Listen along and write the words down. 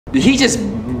Did he just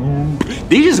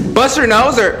bust her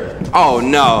nose or? Oh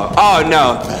no, oh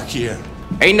no. Back here.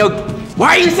 Ain't no,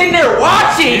 why are you sitting there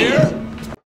watching? Here?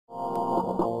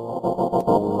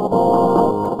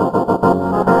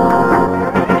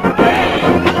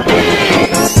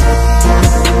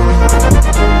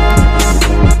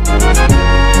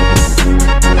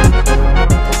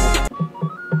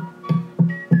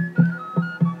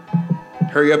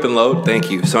 Hurry up and load. Thank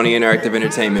you. Sony Interactive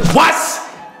Entertainment. What?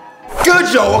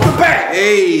 Good, y'all. Welcome back.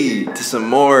 Hey, to some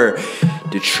more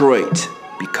Detroit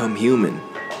Become Human.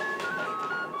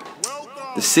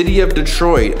 The city of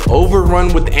Detroit,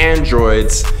 overrun with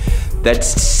androids that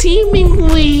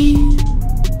seemingly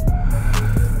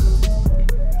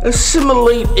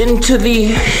assimilate into the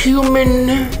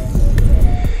human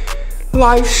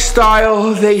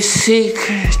lifestyle they seek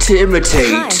to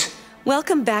imitate. Hi.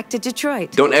 Welcome back to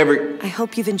Detroit. Don't ever... I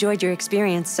hope you've enjoyed your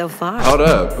experience so far. Hold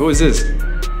up. Who is this?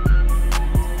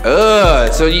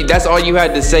 So that's all you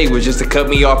had to say was just to cut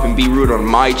me off and be rude on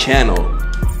my channel.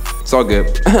 It's all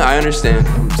good. I understand.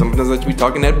 Sometimes I like to be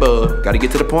talking that bug. Gotta get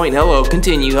to the point. Hello.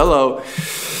 Continue. Hello.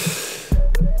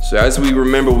 So as we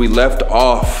remember, we left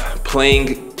off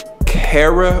playing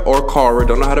Kara or Kara.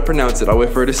 Don't know how to pronounce it. I'll wait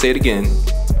for her to say it again.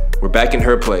 We're back in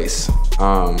her place.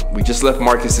 We just left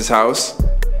Marcus's house.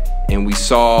 And we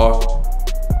saw,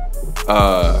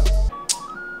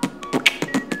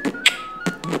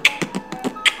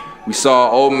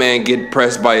 old man get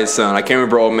pressed by his son. I can't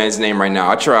remember old man's name right now.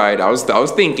 I tried. I was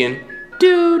thinking.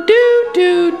 Do do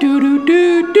do do do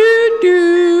do do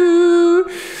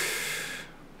do.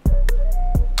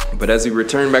 But as we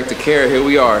return back to Kara, here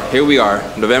we are. Here we are,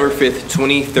 November 5th,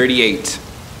 2038,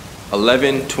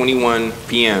 11:21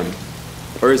 p.m.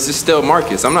 Or is this still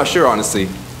Marcus? I'm not sure, honestly.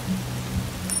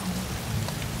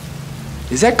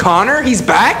 Is that Connor? He's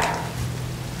back?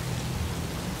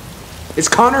 Is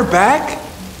Connor back?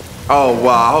 Oh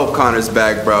wow, I hope Connor's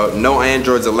back, bro. No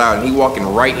androids allowed, and he walking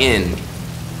right in.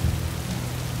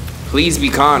 Please be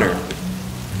Connor.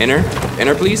 Enter,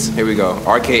 enter please. Here we go,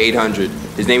 RK800.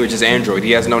 His name is just Android,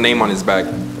 he has no name on his back.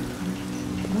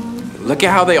 Look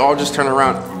at how they all just turn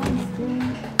around.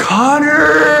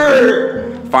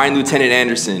 Connor! Find Lieutenant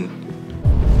Anderson.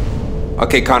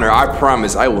 Okay, Connor, I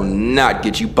promise I will not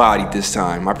get you bodied this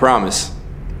time. I promise.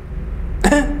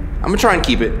 I'm gonna try and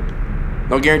keep it.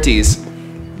 No guarantees.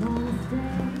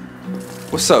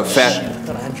 What's up, fat? Shit, I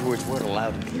thought androids weren't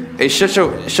allowed in here. Hey, shut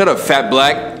up, fat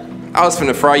black. I was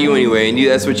finna fry you anyway, and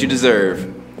that's what you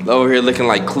deserve. Over here looking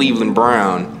like Cleveland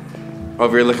Brown.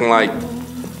 Over here looking like,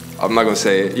 I'm not gonna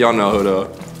say it. Y'all know who though.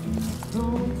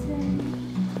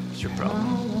 What's your problem?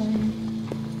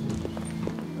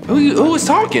 Who was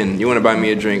talking? You want to buy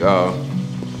me a drink? Oh.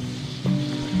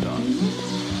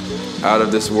 Out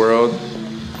of this world.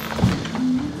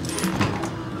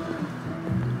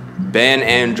 Ban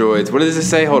androids. What does it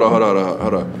say? Hold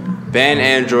on. Ban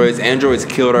androids. Androids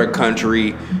killed our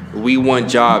country. We want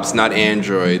jobs, not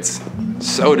androids.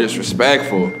 So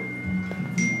disrespectful.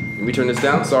 Let me turn this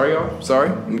down. Sorry, y'all. Sorry.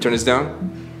 Let me turn this down.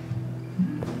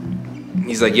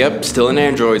 He's like, yep, still an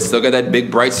android. Still got that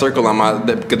big bright circle on my,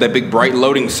 that big bright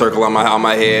loading circle on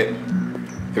my head.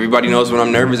 Everybody knows when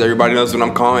I'm nervous. Everybody knows when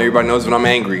I'm calm. Everybody knows when I'm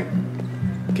angry.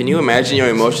 Can you imagine your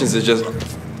emotions is just,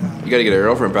 you gotta get a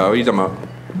girlfriend, pal. What are you talking about?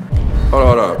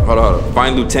 Hold up.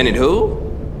 Find Lieutenant who?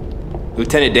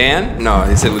 Lieutenant Dan? No,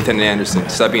 they said Lieutenant Anderson.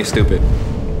 Stop being stupid.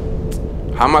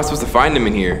 How am I supposed to find him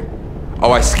in here?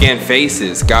 Oh, I scan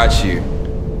faces. Got you.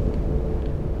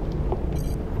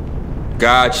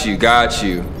 Got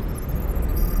you.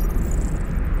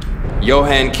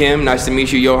 Johan Kim, nice to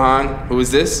meet you, Johan. Who is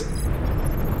this?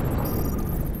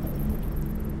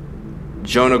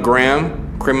 Jonah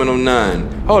Graham, criminal none.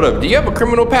 Hold up, do you have a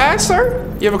criminal past, sir?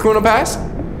 You have a criminal past?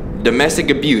 Domestic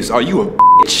abuse, are you a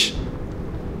bitch?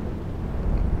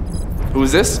 Who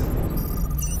is this?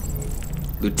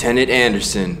 Lieutenant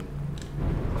Anderson.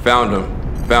 Found him,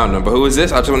 but who is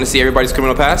this? I just want to see everybody's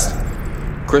criminal past.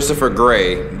 Christopher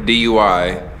Gray,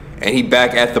 DUI, and he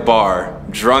back at the bar,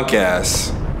 drunk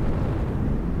ass.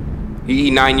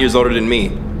 He 9 years older than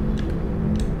me.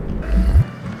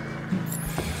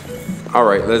 All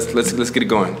right, let's get it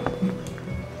going.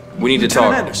 We need to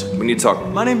talk. Anderson. We need to talk.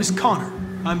 My name is Connor.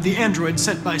 I'm the android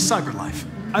sent by CyberLife.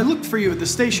 I looked for you at the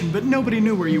station, but nobody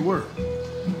knew where you were.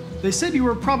 They said you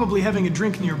were probably having a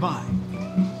drink nearby.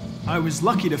 I was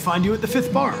lucky to find you at the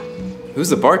 5th bar. Who's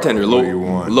the bartender?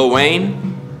 Lil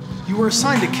Wayne? You were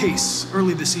assigned a case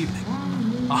early this evening.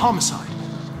 A homicide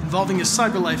involving a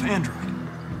CyberLife android.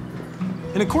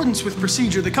 In accordance with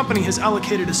procedure, the company has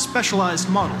allocated a specialized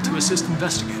model to assist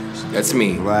investigators. That's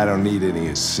me. Well, I don't need any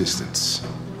assistance.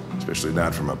 Especially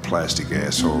not from a plastic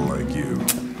asshole like you.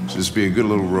 Just be a good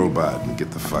little robot and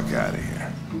get the fuck out of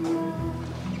here.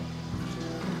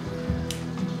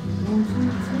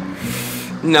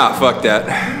 Nah, fuck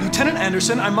that. Lieutenant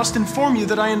Anderson, I must inform you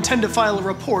that I intend to file a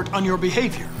report on your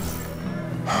behavior.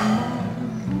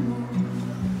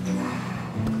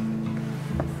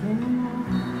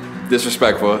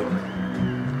 Disrespectful.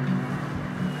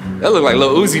 That looked like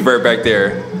Lil Uzi Vert back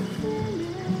there.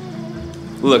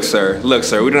 Look, sir,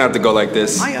 we don't have to go like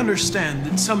this. I understand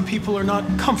that some people are not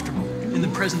comfortable in the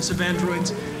presence of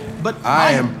androids, but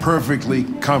I am perfectly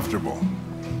comfortable.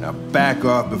 Now back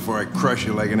off before I crush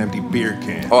you like an empty beer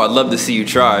can. Oh, I'd love to see you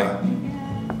try.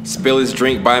 Spill his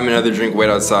drink, buy him another drink,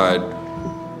 wait outside.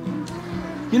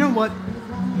 You know what?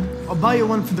 I'll buy you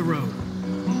one for the road.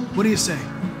 What do you say?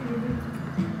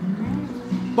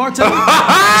 Bartender,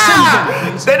 send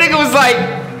them, please. That nigga was like,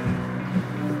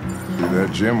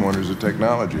 That Jim wonders the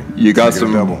technology. you got Take it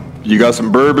a double.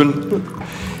 some bourbon?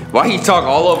 Why he talk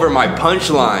all over my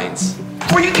punchlines?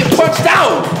 Before you get punched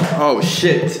out! Oh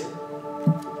shit.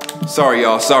 Sorry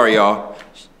y'all.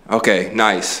 Okay,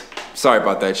 nice. Sorry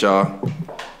about that, y'all.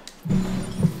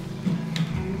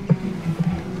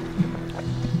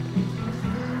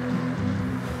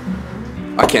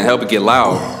 I can't help but get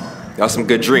loud. Got some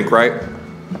good drink, right?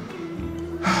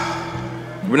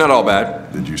 We're not all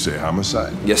bad. Did you say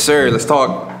homicide? Yes, sir. Let's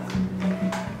talk.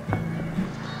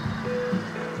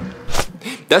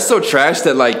 That's so trash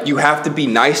that, like, you have to be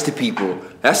nice to people.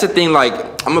 That's the thing, like,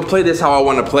 I'm gonna play this how I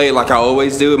wanna play it, like I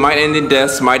always do. It might end in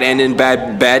deaths, might end in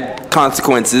bad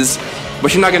consequences,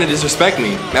 but you're not gonna disrespect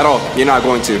me at all. You're not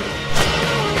going to.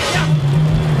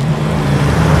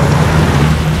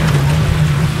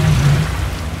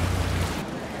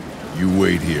 You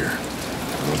wait here.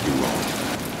 I won't be long.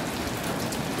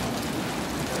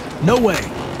 No way.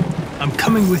 I'm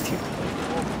coming with you.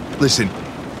 Listen,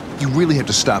 you really have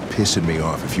to stop pissing me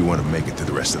off if you want to make it through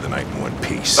the rest of the night in one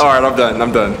piece. All right, I'm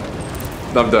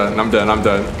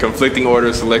done. Conflicting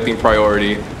orders, selecting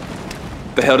priority.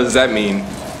 The hell does that mean?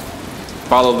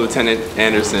 Follow Lieutenant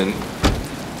Anderson.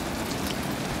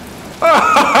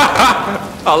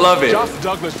 I love it. Josh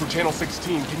Douglas from Channel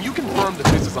 16. Can you confirm that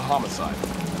this is a homicide?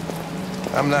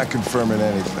 I'm not confirming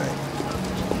anything.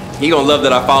 He gonna love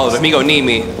that I followed him. He gonna need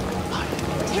me.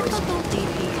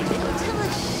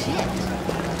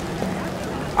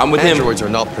 I'm with him. Androids are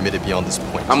not permitted beyond this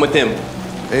point. I'm with him.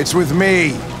 It's with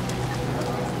me.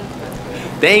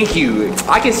 Thank you.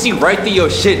 I can see right through your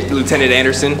shit, Lieutenant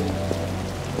Anderson.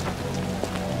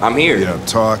 I'm here. You don't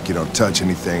talk, you don't touch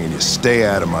anything, and you stay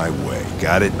out of my way.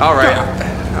 Got it? All right.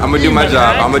 I'm gonna do my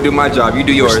job. You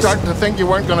do yours. We're starting to think you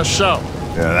weren't gonna show.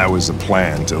 Yeah, that was the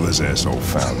plan till this asshole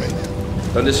found me.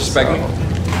 Don't disrespect me.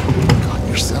 Got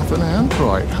yourself an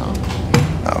android, huh?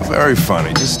 Oh, very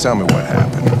funny. Just tell me what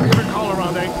happened. I got a call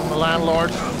around 8 from the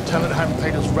landlord. The tenant hadn't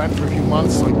paid his rent for a few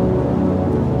months.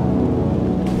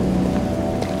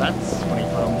 That's when he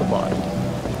found the body.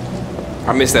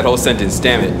 I missed that whole sentence.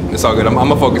 Damn it. It's all good. I'm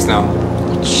gonna focus now.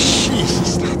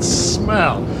 Jesus, that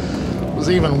smell was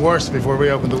even worse before we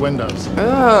opened the windows.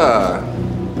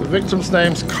 The victim's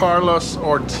name's Carlos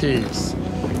Ortiz.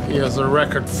 He has a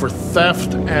record for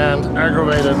theft and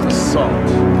aggravated assault.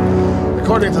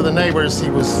 According to the neighbors, he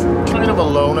was kind of a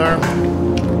loner.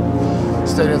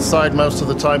 Stayed inside most of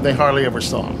the time. They hardly ever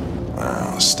saw him.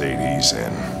 Well, state he's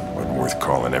in. Wasn't worth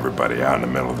calling everybody out in the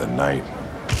middle of the night.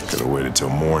 Could have waited till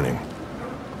morning.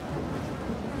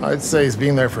 I'd say he's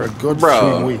been there for a good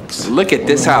 3 weeks. Look at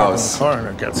this house. When the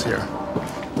coroner gets here.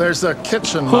 There's a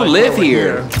kitchen. Who live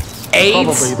here?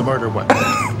 AIDS? Probably the murder weapon.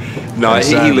 No,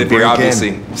 he lived here,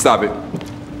 obviously. Stop it.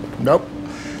 Nope.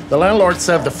 The landlord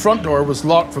said the front door was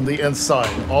locked from the inside.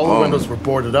 All the windows were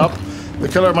boarded up. The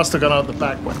killer must have gone out the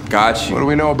back window. Got you. What do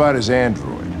we know about his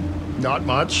android? Not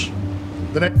much.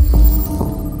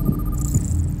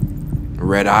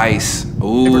 Red ice.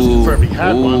 Ooh. Neighbors confirmed he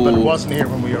had one, but it wasn't here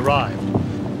when we arrived.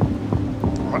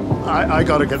 I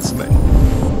gotta get some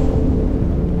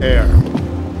air.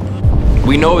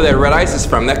 We know where that red ice is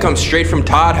from. That comes straight from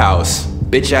Todd House.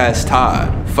 Bitch ass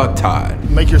Todd. Fuck Todd.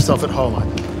 Make yourself at home.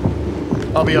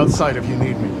 I'll be outside if you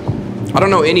need me. I don't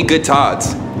know any good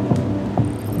Todds.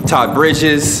 Todd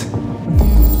Bridges.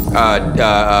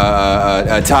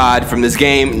 Todd from this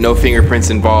game. No fingerprints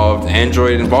involved.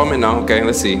 Android involvement? No. Okay,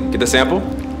 let's see. Get the sample.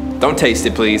 Don't taste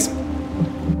it, please.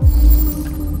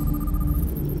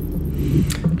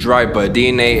 Dry blood.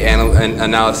 DNA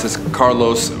analysis.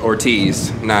 Carlos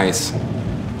Ortiz. Nice.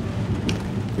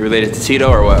 You related to Tito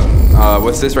or what?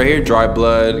 What's this right here? Dry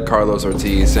blood, Carlos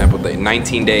Ortiz, sample date,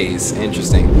 19 days.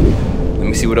 Interesting. Let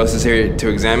me see what else is here to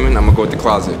examine. I'm gonna go with the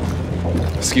closet.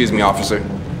 Excuse me, officer.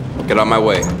 Get out of my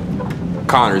way.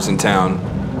 Connor's in town.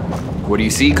 What do you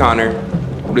see, Connor?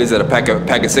 What is that, a pack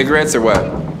of cigarettes or what?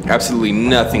 Absolutely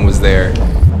nothing was there.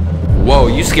 Whoa,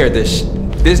 you scared this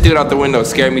dude out the window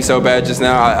scared me so bad just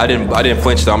now. I didn't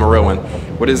flinch though, I'm a real one.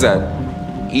 What is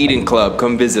that? Eden Club,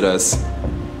 come visit us.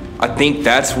 I think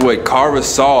that's what Kara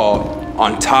saw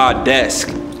on Todd's desk.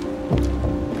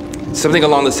 Something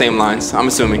along the same lines, I'm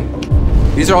assuming.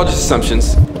 These are all just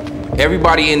assumptions.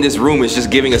 Everybody in this room is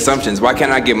just giving assumptions. Why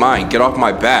can't I get mine? Get off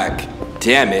my back.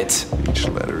 Damn it. Each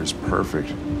letter is perfect.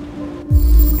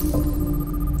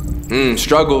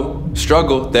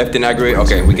 Struggle, theft and aggravate.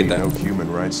 Okay, we get that. No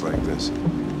human rights like this.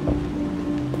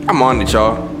 I'm on it,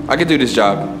 y'all. I can do this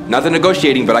job. Not the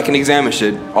negotiating, but I can examine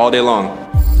shit all day long.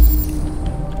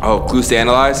 Oh, clues to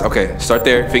analyze? Okay, start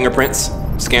there. Fingerprints.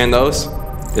 Scan those.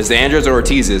 There's the Andrews or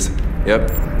Ortiz's.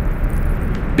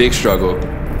 Yep. Big struggle.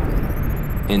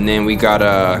 And then we got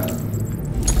a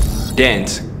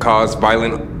dent caused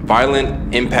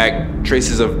violent impact,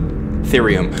 traces of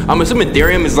therium. I'm assuming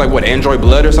therium is like what, android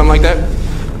blood or something like that?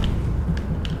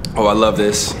 Oh, I love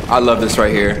this. I love this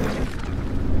right here.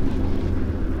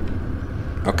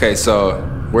 Okay, so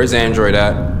where's Android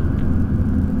at?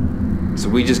 So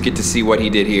we just get to see what he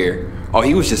did here. Oh,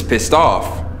 he was just pissed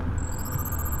off.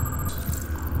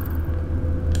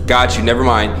 Got you, never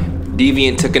mind.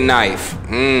 Deviant took a knife.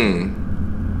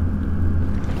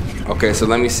 Okay, so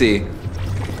let me see.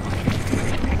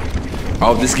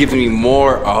 Oh, this gives me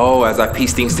more. Oh, as I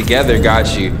piece things together,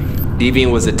 got you.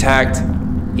 Deviant was attacked,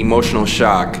 emotional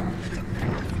shock.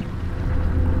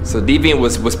 So Deviant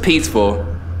was peaceful.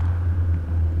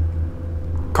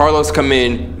 Carlos come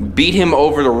in, beat him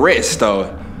over the wrist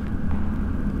though.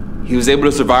 He was able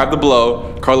to survive the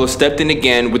blow. Carlos stepped in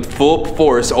again with full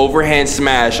force, overhand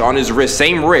smash on his wrist,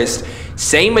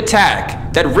 same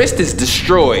attack. That wrist is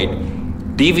destroyed.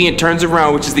 Deviant turns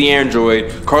around, which is the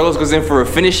android. Carlos goes in for a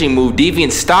finishing move.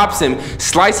 Deviant stops him,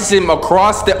 slices him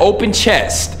across the open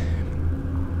chest.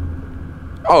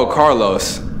 Oh,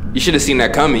 Carlos, you should have seen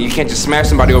that coming. You can't just smash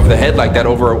somebody over the head like that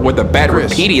with a bat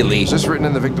repeatedly. Is this written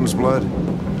in the victim's blood?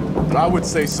 I would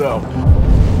say so.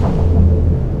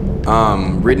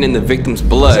 Written in the victim's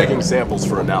blood. Taking samples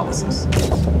for analysis.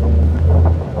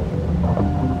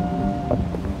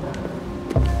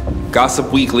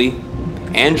 Gossip Weekly.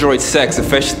 Android sex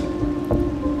officially.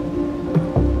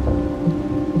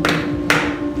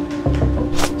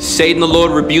 Satan the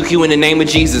Lord rebuke you in the name of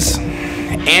Jesus.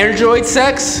 Android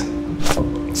sex?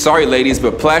 Sorry ladies,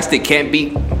 but plastic can't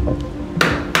be.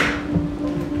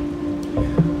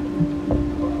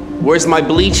 Where's my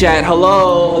bleach at?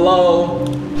 Hello?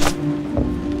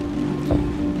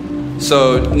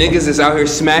 So niggas is out here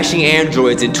smashing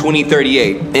androids in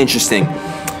 2038. Interesting.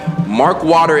 Mark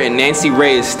Water and Nancy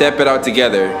Reyes step it out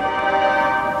together.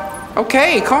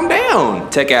 Okay, calm down.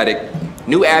 Tech Addict.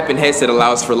 New app and headset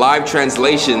allows for live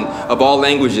translation of all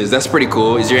languages. That's pretty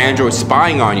cool. Is your android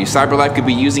spying on you? CyberLife could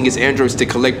be using its androids to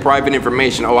collect private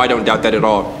information. Oh, I don't doubt that at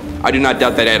all. I do not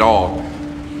doubt that at all.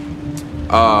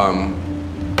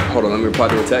 Hold on, let me reply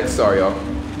to the text. Sorry, y'all.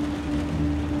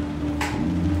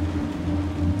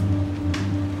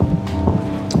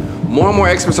 More and more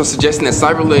experts are suggesting that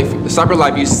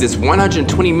CyberLife uses its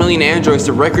 120 million androids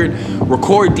to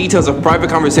record details of private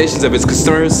conversations of its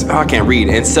customers, I can't read,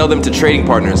 and sell them to trading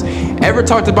partners. Ever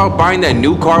talked about buying that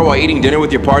new car while eating dinner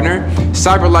with your partner?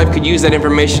 CyberLife could use that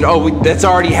information. Oh, that's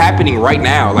already happening right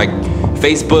now. Like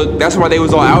Facebook, that's why they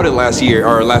was all outed last year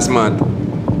or last month.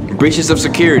 Breaches of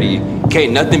security. Okay,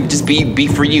 nothing just be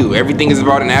for you. Everything is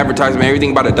about an advertisement,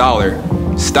 everything about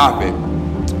 $1. Stop it.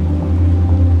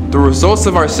 The results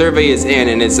of our survey is in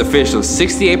and it's official.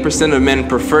 68% of men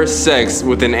prefer sex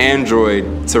with an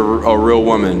android to a real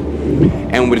woman.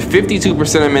 And with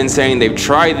 52% of men saying they've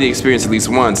tried the experience at least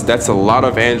once, that's a lot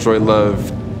of android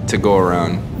love to go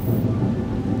around.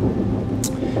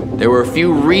 There were a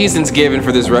few reasons given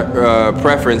for this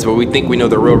preference, but we think we know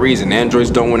the real reason.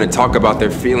 Androids don't want to talk about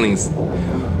their feelings.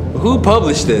 Who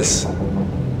published this?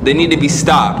 They need to be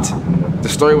stopped. The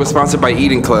story was sponsored by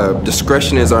Eden Club.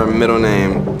 Discretion is our middle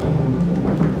name.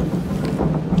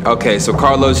 Okay, so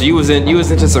Carlos, you was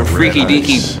into some freaky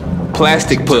deaky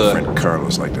plastic pub.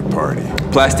 Carlos liked to party.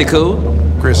 Plastic who?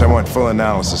 Chris, I want full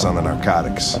analysis on the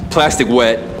narcotics. Plastic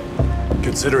wet.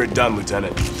 Consider it done,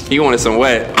 Lieutenant. You wanted some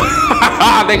wet.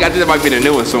 I think that might be the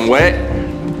new one, some wet.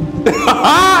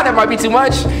 That might be too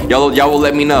much. Y'all will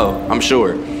let me know, I'm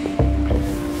sure.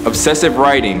 Obsessive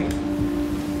writing.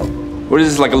 What is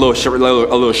this, like a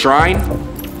little shrine?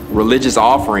 Religious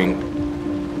offering.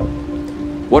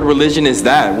 What religion is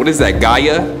that? What is that,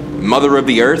 Gaia? Mother of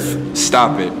the earth?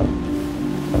 Stop it.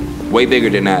 Way bigger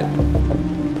than that.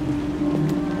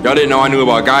 Y'all didn't know I knew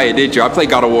about Gaia, did you? I played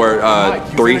God of War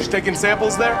 3. Finished taking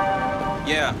samples there?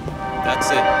 Yeah, that's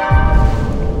it.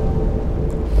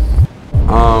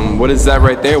 What is that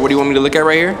right there? What do you want me to look at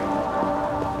right here?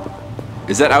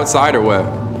 Is that outside or what?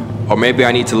 Or maybe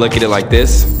I need to look at it like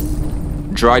this.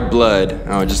 Dried blood.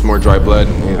 Oh, just more dried blood.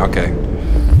 Yeah, okay.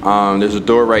 There's a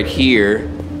door right here.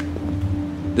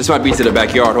 This might be to the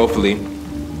backyard, hopefully.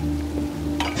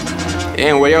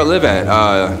 And where y'all live at?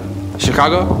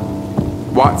 Chicago?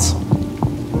 Watts?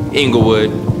 Inglewood?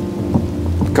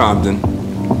 Compton?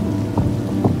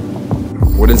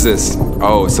 What is this?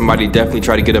 Oh, somebody definitely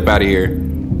tried to get up out of here.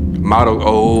 Model.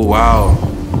 Oh, wow.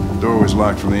 Door was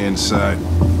locked from the inside.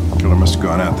 Killer must have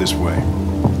gone out this way.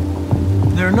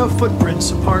 There are no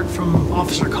footprints apart from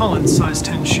Officer Collins' size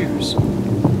 10 shoes.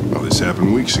 Well, this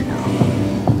happened weeks ago.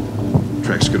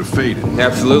 Tracks could have faded.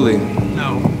 Absolutely.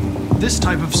 No, this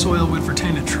type of soil would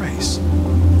retain a trace.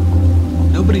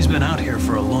 Nobody's been out here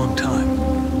for a long time.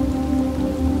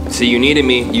 See, you needed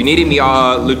me. You needed me,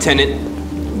 Lieutenant.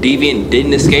 Deviant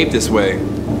didn't escape this way.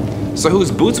 So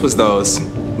whose boots was those?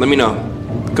 Let me know.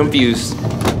 Confused.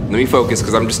 Let me focus,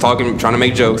 because I'm just talking, trying to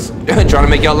make jokes. Trying to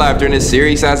make y'all laugh during this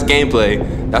serious-ass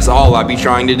gameplay. That's all I be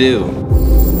trying to do.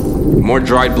 More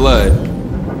dried blood.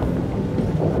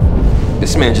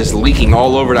 This man just leaking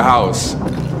all over the house.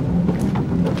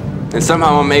 And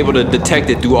somehow I'm able to detect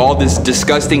it through all this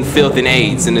disgusting filth and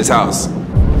AIDS in this house.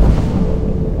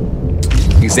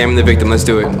 Examine the victim, let's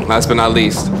do it. Last but not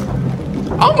least.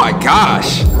 Oh my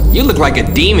gosh! You look like a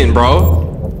demon, bro.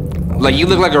 Like, you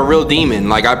look like a real demon.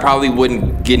 Like, I probably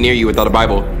wouldn't get near you without a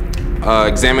Bible.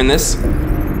 Examine this.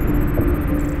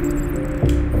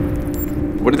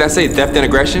 What did that say? Theft and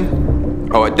aggression?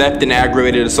 Oh, theft and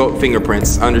aggravated assault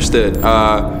fingerprints. Understood.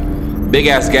 Big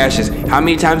ass gashes. How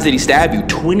many times did he stab you?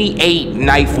 28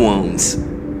 knife wounds.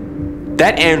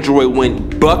 That android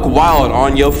went buck wild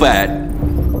on your fat.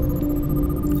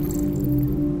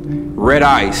 Red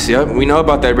ice. Yep, we know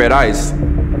about that red ice.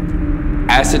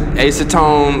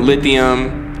 Acetone,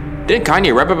 lithium. Didn't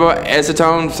Kanye rap about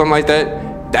acetone? Something like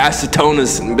that? The acetone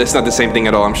it's not the same thing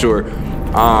at all, I'm sure.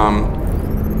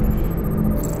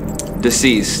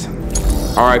 Deceased.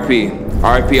 R.I.P.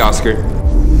 R.I.P. Oscar.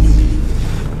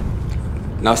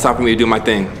 Now it's time for me to do my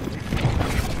thing.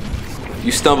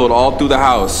 You stumbled all through the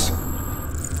house,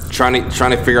 trying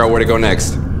to figure out where to go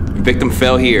next. Victim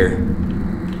fell here.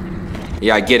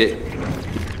 Yeah, I get it.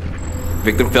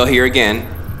 Victim fell here again.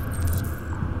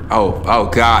 Oh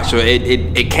gosh!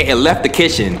 It left the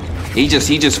kitchen. He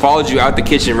just followed you out the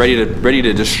kitchen, ready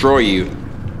to destroy you.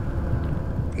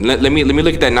 Let me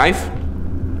look at that knife.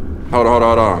 Hold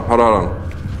on.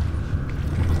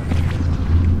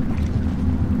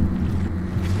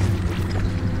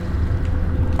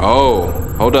 Oh,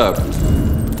 hold up.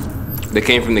 They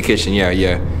came from the kitchen.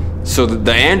 Yeah. So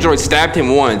the android stabbed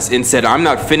him once and said, "I'm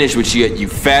not finished with you yet, you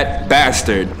fat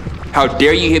bastard. How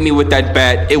dare you hit me with that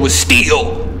bat? It was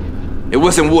steel. It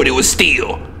wasn't wood, it was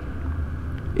steel."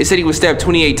 It said he was stabbed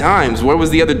 28 times. Where was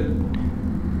the other?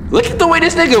 Look at the way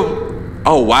this nigga.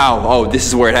 Oh, wow. Oh, this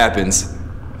is where it happens.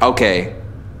 Okay.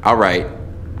 All right,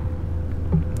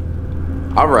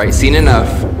 seen enough.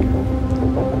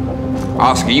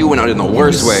 Oscar, you went out in the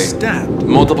worst way. Stabbed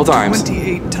multiple times.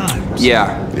 28 times.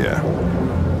 Yeah.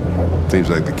 Seems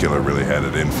like the killer really had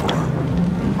it in for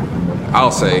him.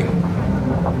 I'll say.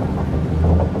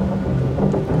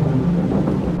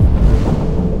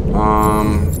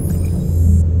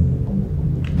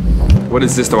 What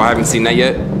is this though? I haven't seen that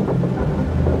yet.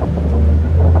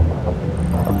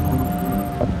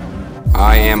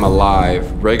 I am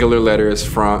alive. Regular letters,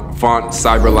 font,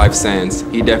 CyberLife Sans.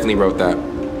 He definitely wrote that.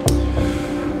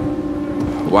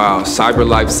 Wow,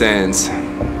 CyberLife Sans.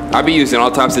 I be using all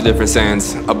types of different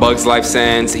Sans. A Bug's Life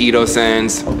Sans, Edo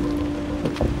Sans.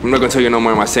 I'm not gonna tell you no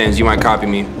more of my Sans. You might copy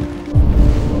me.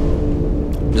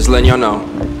 Just letting y'all know.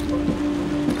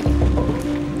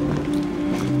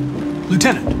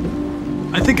 Lieutenant,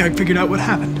 I think I figured out what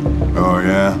happened. Oh,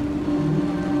 yeah?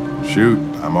 Shoot,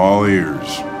 I'm all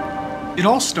ears. It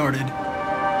all started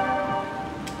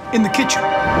in the kitchen.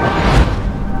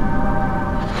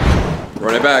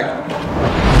 Run it back.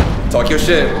 Talk your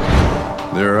shit.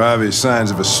 There are obvious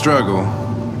signs of a struggle.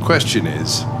 Question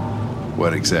is,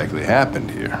 what exactly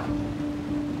happened here?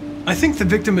 I think the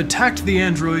victim attacked the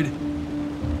android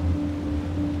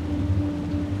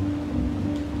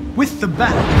with the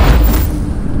bat.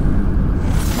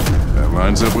 That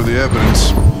lines up with the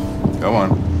evidence. Go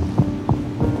on.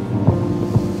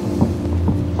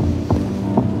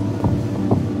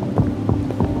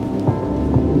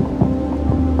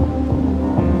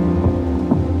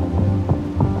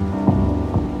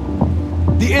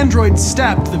 The android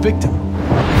stabbed the victim.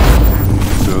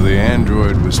 So the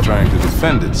android was trying to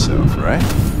defend itself, right?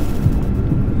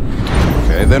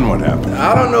 Okay, then what happened?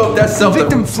 I don't know if that's The something.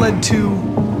 victim fled to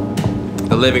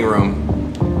The living room.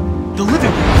 the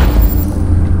living room.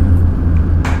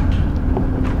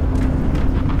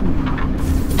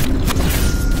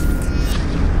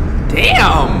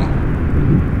 Damn!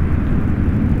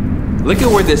 Look at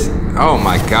where this. Oh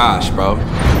my gosh, bro.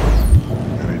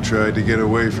 And he tried to get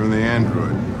away from the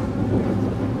android.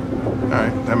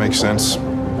 Alright, that makes sense.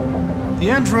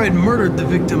 The android murdered the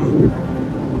victim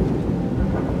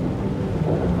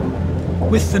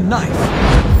with the knife.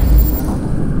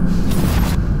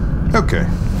 Okay.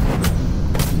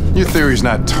 Your theory's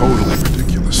not totally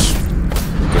ridiculous.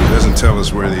 But it doesn't tell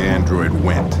us where the android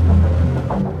went.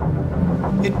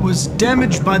 It was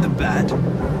damaged by the bat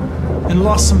and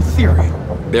lost some therium.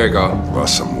 There you go.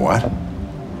 Lost some what?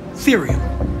 Therium.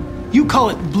 You call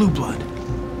it blue blood.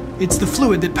 It's the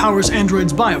fluid that powers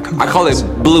androids' biocomponents. I call it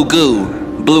blue goo.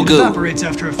 Blue It goo. evaporates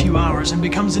after a few hours and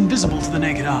becomes invisible to the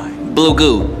naked eye. Blue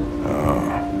goo.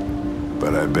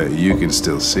 But I bet you can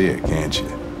still see it, can't you?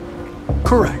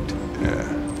 Correct. Yeah.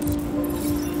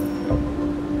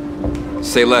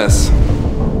 Say less.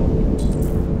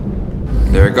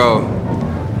 There we go.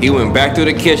 He went back to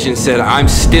the kitchen, said, I'm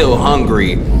still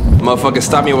hungry. Motherfucker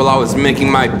stopped me while I was making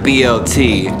my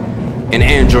BLT. And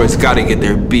androids gotta get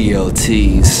their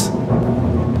BLTs.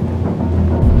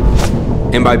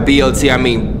 And by BLT, I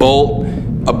mean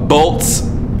bolts,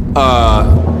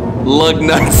 lug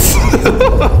nuts,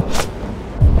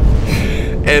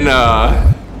 and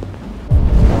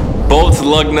bolts,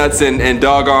 lug nuts, and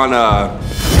doggone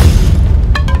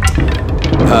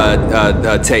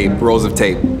tape, rolls of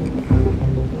tape.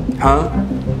 Huh?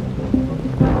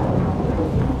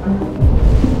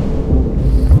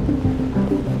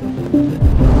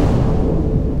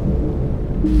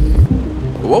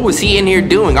 What was he in here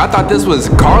doing? I thought this was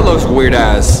Carlos' weird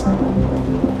ass.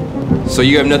 So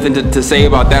you have nothing to say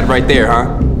about that right there,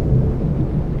 huh?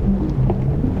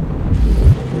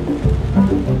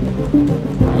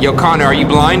 Yo, Connor, are you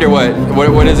blind or what?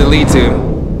 What does it lead to?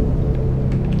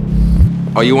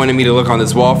 Oh, you wanted me to look on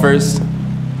this wall first?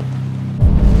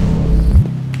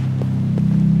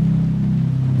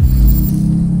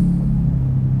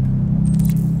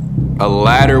 A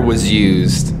ladder was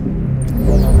used.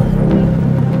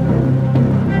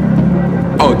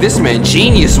 Oh, this man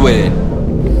genius with it.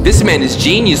 This man is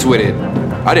genius with it.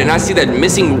 I did not see that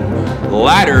missing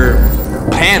ladder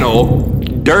panel,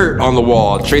 dirt on the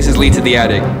wall. Traces lead to the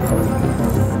attic.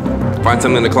 Find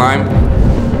something to climb.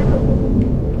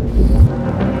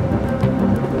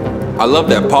 I love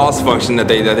that pause function that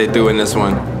they do in this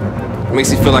one. It makes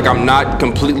me feel like I'm not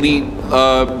completely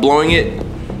blowing it,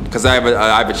 because I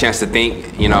have a chance to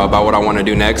think, you know, about what I want to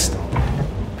do next.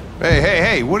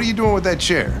 Hey, what are you doing with that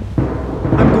chair?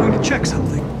 I'm going to check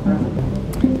something.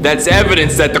 That's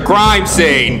evidence at the crime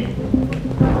scene.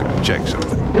 Gotta check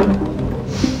something.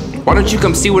 Why don't you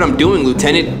come see what I'm doing,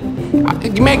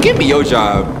 Lieutenant? Man, give me your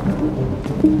job.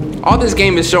 All this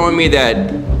game is showing me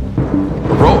that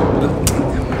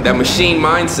machine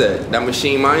mindset. That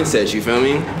machine mindset, you feel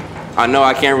me? I know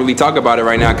I can't really talk about it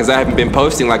right now because I haven't been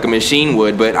posting like a machine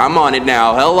would, but I'm on it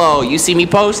now. Hello, you see me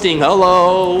posting.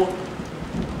 Hello.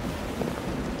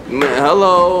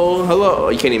 Hello.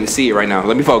 You can't even see it right now.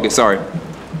 Let me focus, sorry.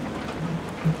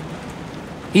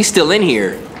 He's still in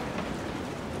here.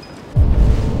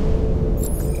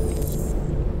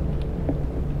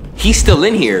 He's still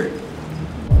in here.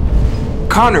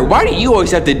 Connor, why do you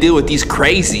always have to deal with these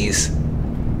crazies?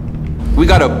 We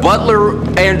got a butler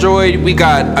android, we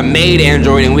got a maid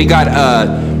android, and we got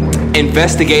a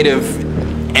investigative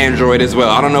android as well.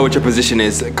 I don't know what your position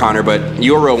is, Connor, but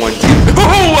you're a real one too.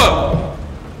 Oh!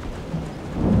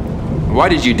 Why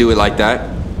did you do it like that?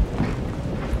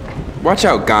 Watch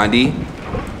out, Gandhi.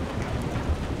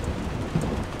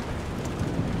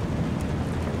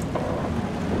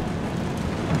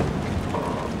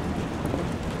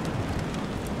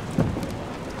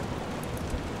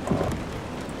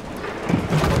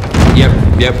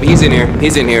 Yep, he's in here.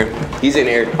 He's in here. He's in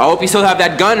here. I hope you still have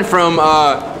that gun from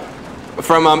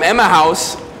Emma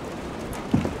House.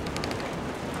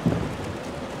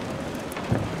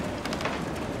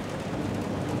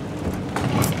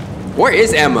 Where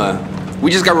is Emma? We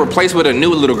just got replaced with a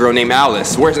new little girl named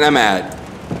Alice. Where's Emma at?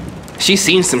 She's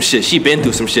seen some shit. She been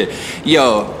through some shit.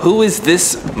 Yo, who is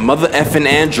this mother effing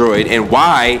android, and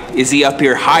why is he up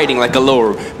here hiding like a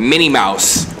little Minnie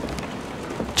Mouse?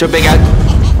 Your big ass.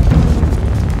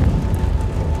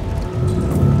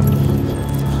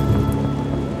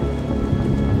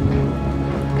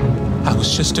 I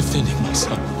was just defending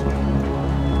myself.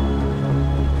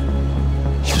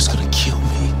 He was gonna kill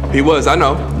me. He was, I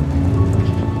know.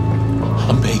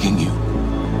 I'm begging you.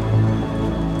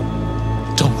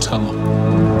 tell him.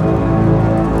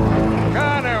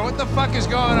 Connor, what the fuck is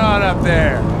going on up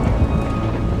there?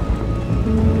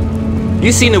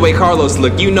 You seen the way Carlos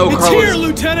look. You know Carlos. It's here,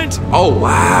 Lieutenant. Oh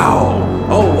wow.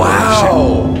 Oh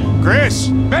wow. Chris,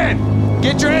 Ben,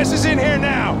 get your asses in here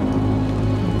now.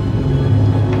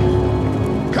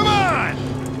 Come on.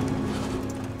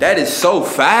 That is so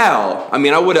foul. I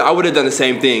mean, I would have done the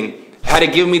same thing. Had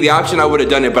it given me the option, I would have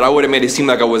done it, but I would have made it seem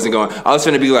like I wasn't going. I was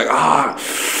trying to be like,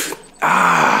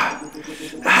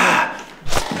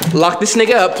 lock this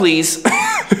nigga up, please.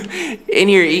 In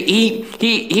here,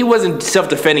 he wasn't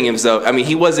self-defending himself. I mean,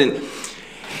 he wasn't.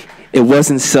 It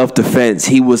wasn't self-defense.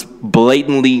 He was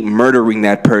blatantly murdering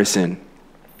that person.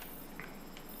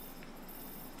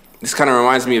 This kind of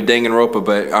reminds me of Danganronpa,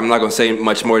 but I'm not gonna say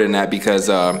much more than that because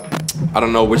I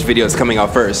don't know which video is coming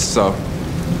out first. So,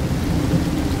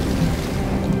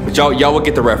 but y'all will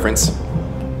get the reference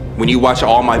when you watch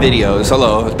all my videos.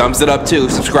 Hello, thumbs it up too.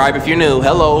 Subscribe if you're new.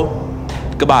 Hello,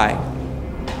 goodbye,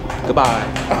 goodbye.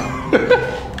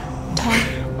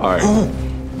 All right.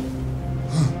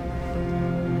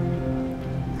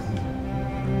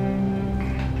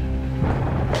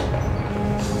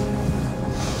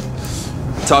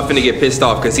 Tough finna get pissed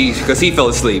off because he fell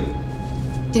asleep.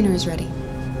 Dinner is ready.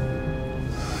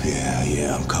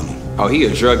 Yeah, I'm coming. Oh, he a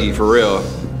druggie for real.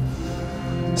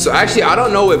 So actually, I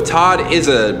don't know if Todd is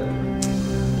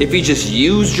if he just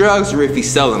used drugs or if he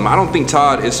sell them. I don't think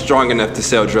Todd is strong enough to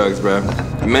sell drugs, bro.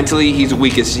 Mentally, he's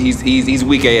weak as he's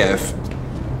weak AF.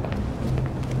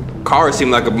 Kara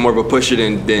seemed like more of a pusher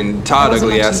than Todd,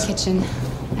 ugly ass. In the kitchen.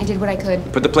 I did what I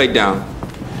could. Put the plate down.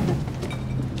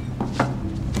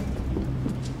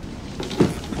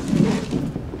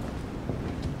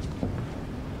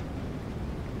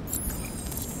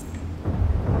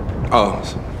 Oh,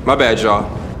 my bad, y'all.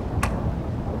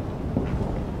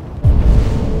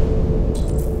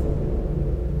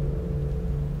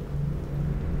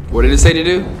 What did it say to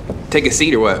do? Take a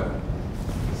seat or what?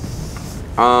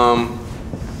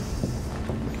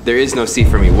 There is no seat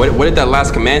for me. What did that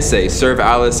last command say? Serve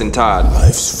Alice and Todd.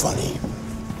 Life's funny.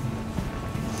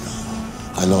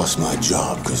 I lost my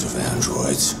job because of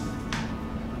androids.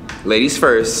 Ladies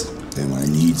first. Then when I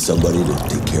need somebody to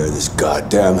take care of this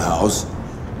goddamn house,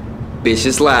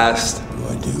 bitches last.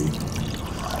 What do I do?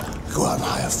 I go out and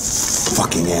hire a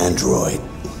fucking android.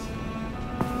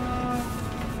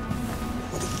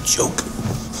 What a joke.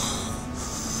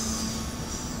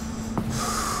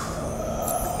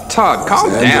 Todd,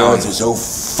 calm down. Androids are so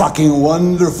fucking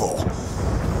wonderful.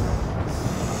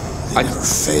 They never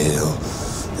fail.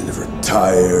 They're never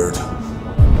tired.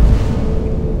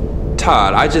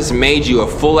 Todd, I just made you a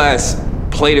full-ass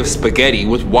plate of spaghetti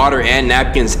with water and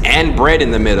napkins and bread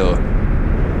in the middle.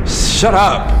 Shut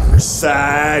up. You're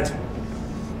sad.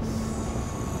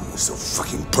 They're so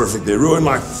fucking perfect. They ruined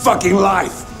my fucking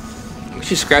life.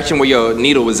 She's scratching where your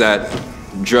needle was at.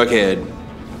 Drughead,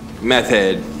 meth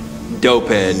head, dope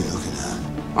head. What are you looking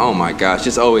at? Oh my gosh,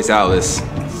 it's always Alice.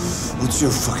 What's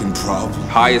your fucking problem?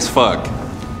 High as fuck.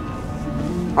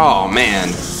 Oh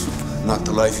man. Not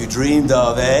the life you dreamed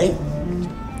of, eh?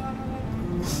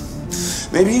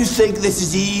 Maybe you think this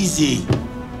is easy.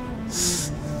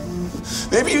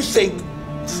 Maybe you think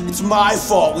it's my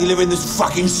fault we live in this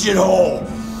fucking shithole.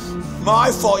 My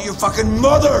fault your fucking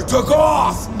mother took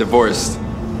off. Divorced.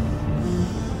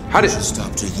 How did you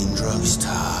stop taking drugs,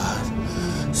 Todd?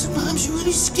 Sometimes you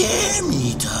really scare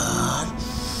me, Todd.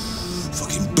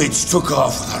 Fucking bitch took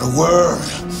off without a word.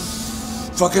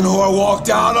 Fucking whore walked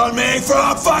out on me for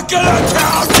a fucking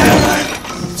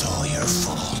accountant. It's all your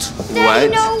fault. What?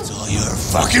 It's all your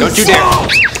fucking Don't you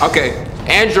fault. dare. Okay,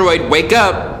 Android, wake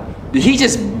up. Did he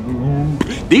just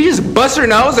bust her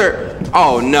nose or?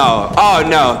 Oh no, oh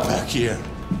no. Back here.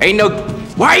 Ain't no,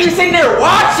 why are you sitting there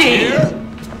watching? Here?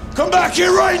 Come back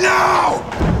here right now.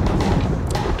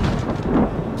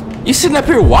 You sitting up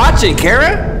here watching,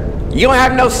 Kara? You don't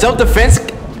have no self-defense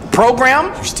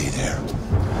program? You stay there.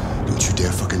 Don't you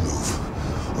dare fucking move,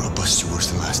 or I'll bust you worse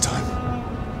than last time.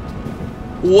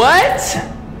 What?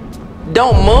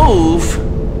 Don't move?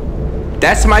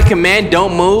 That's my command,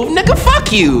 don't move? Nigga,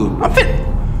 fuck you. I'm fit.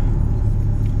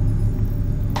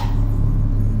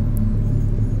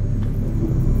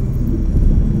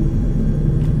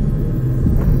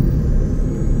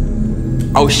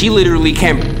 Oh, she literally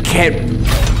can't.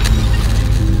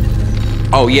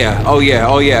 Oh yeah, oh yeah,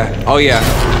 oh yeah, oh yeah.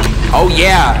 Oh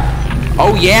yeah,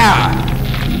 oh yeah.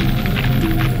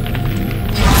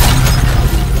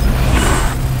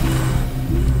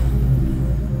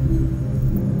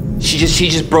 She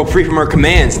just broke free from her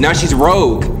commands. Now she's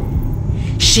rogue.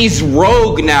 She's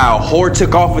rogue now. Whore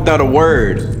took off without a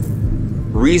word.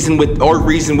 Reason with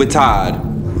Todd.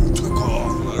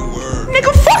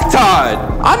 Todd.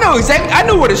 I know exactly. I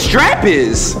know where the strap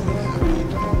is.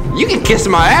 You can kiss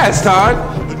my ass, Todd.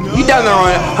 You down there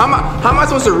on? How am I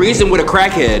supposed to reason with a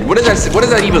crackhead? What does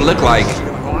that even look like?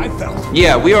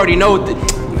 Yeah, we already know,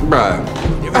 bruh.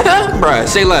 Bruh,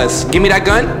 say less. Give me that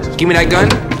gun. Give me that gun.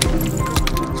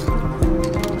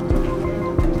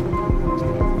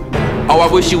 Oh, I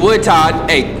wish you would, Todd.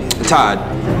 Hey, Todd.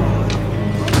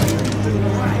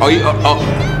 Oh,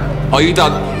 you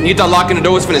thought locking the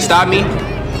door was finna stop me?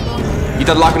 You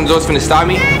thought locking the door was finna stop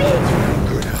me?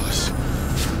 Good, Alice.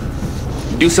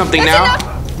 Do something now.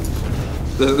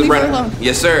 Leave her alone.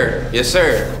 Yes, sir. Yes,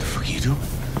 sir. What the fuck are you doing?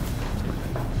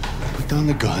 Put down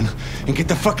the gun and get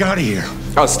the fuck out of here.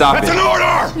 Oh, stop it. That's an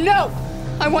order! No!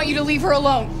 I want you to leave her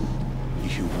alone.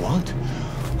 You want?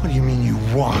 What do you mean you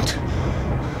want?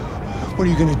 What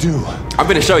are you gonna do? I'm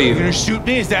gonna show you. You're gonna shoot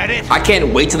me? Is that it? I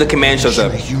can't wait till the command shows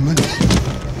up. A human?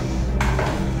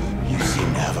 You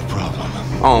seem to have a problem.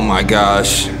 Oh my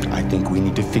gosh. I think we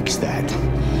need to fix that.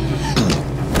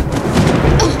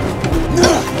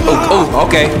 Oh,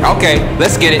 okay.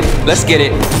 Let's get it. Let's get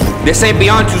it. This ain't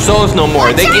Beyond Two Souls no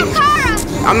more. They get.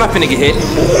 I'm not finna get hit.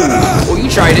 Oh, you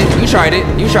tried it. You tried it.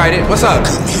 You tried it. What's up?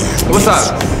 What's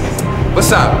up?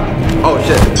 What's up? Oh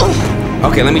shit.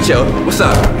 Okay, let me chill. What's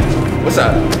up? What's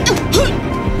up?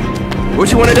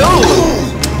 What you wanna do?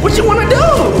 What you wanna do?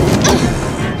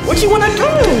 What you wanna do?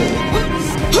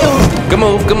 Good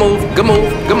move. Good move. Good move.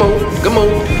 Good move. Good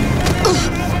move.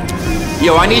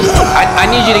 Yo, I need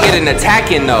you to get an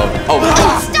attack in though. Oh.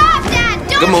 Stop that!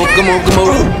 Don't Good move. Good move. Good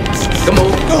move. Good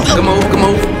move. Good move. Good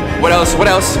move. What else? What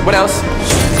else? What else?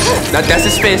 That's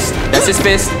his fist. That's his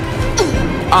fist.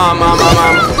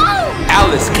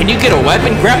 Alice, can you get a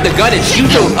weapon? Grab the gun and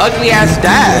shoot your ugly ass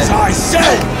dad. As I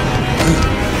said.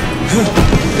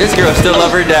 This girl still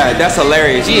love her dad. That's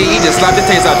hilarious. He just slapped the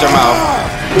taste out your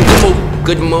mouth.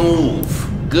 Good move.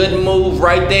 Good move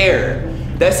right there.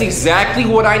 That's exactly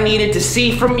what I needed to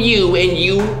see from you, and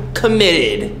you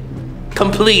committed,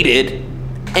 completed,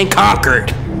 and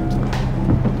conquered.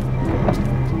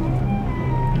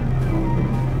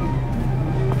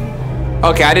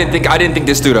 Okay, I didn't think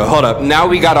this through though. Hold up. Now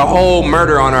we got a whole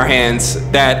murder on our hands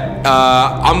that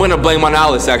I'm gonna blame on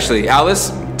Alice actually.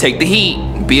 Alice, take the heat.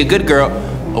 Be a good girl.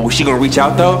 Oh, is she gonna reach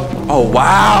out though? Oh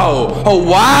wow. Oh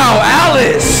wow,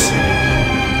 Alice!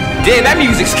 Damn, that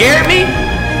music scared me.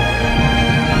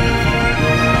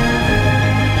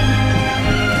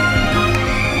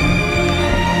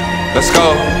 Let's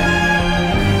go.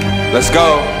 Let's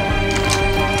go.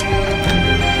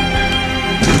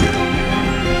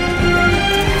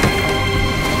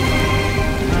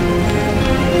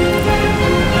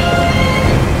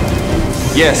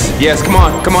 Yes, yes, come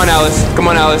on, Alice. Come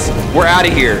on, Alice. We're out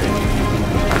of here.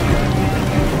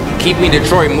 Keeping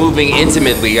Detroit moving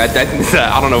intimately. I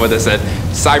don't know what that said.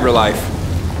 Cyber life.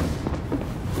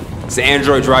 It's the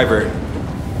Android driver.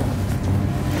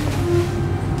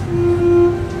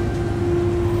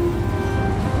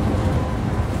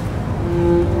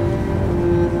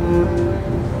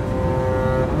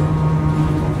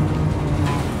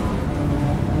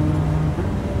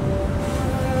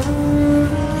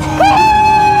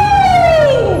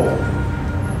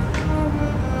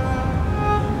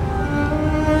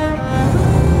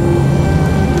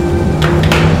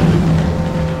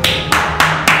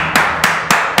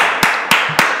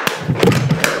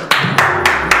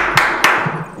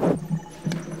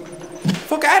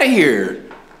 Out of here.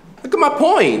 Look at my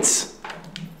points.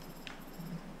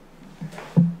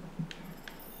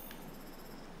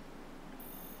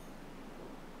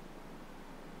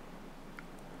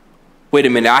 Wait a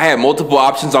minute, I had multiple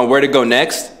options on where to go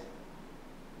next?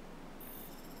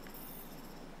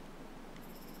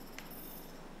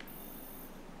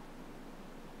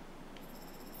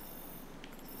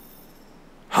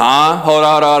 Huh? Hold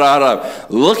on.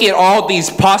 Look at all these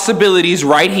possibilities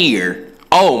right here.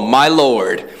 Oh my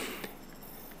lord.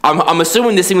 I'm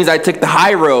assuming this means I took the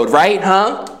high road, right?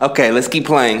 Huh? Okay, let's keep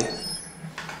playing.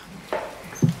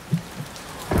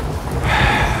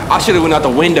 I should have went out the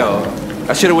window.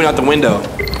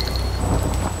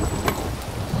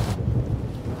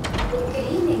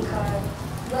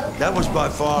 That was by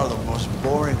far the most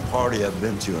boring party I've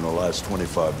been to in the last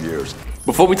 25 years.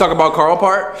 Before we talk about Carl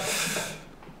part,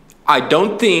 I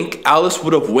don't think Alice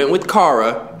would have went with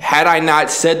Kara had I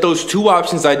not said those two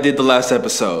options I did the last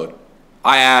episode.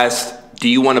 I asked, do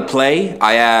you want to play?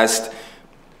 I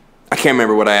can't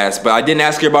remember what I asked, but I didn't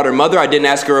ask her about her mother. I didn't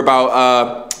ask her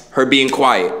about her being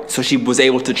quiet. So she was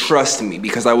able to trust me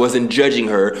because I wasn't judging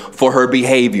her for her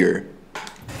behavior.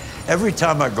 Every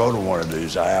time I go to one of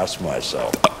these, I ask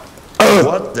myself,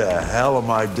 what the hell am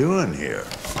I doing here?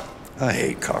 I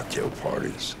hate cocktail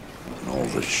parties. And all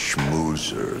the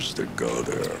schmoozers that go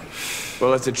there.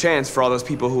 Well, it's a chance for all those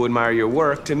people who admire your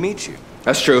work to meet you.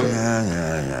 That's true.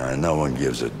 Yeah. No one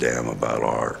gives a damn about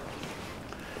art.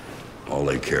 All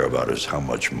they care about is how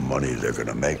much money they're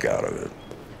gonna make out of it.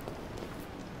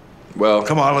 Well,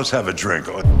 come on, let's have a drink.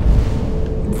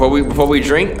 Before we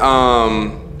drink,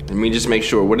 let me just make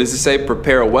sure. What does it say?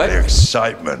 Prepare a what? The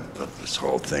excitement of this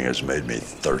whole thing has made me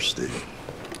thirsty.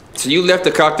 So you left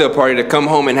the cocktail party to come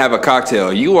home and have a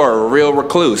cocktail. You are a real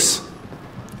recluse.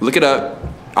 Look it up.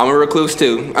 I'm a recluse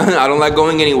too. I don't like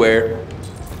going anywhere.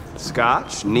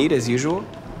 Scotch? Neat as usual?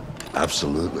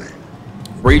 Absolutely.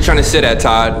 Where are you trying to sit at,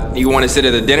 Todd? You want to sit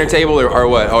at the dinner table or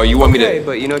what? Oh, you want me to... Okay,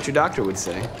 but you know what your doctor would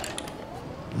say.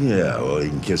 Yeah, well, you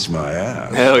can kiss my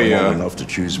ass. Hell yeah. I'm old enough to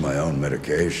choose my own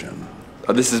medication.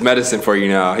 Oh, this is medicine for you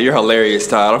now. You're hilarious,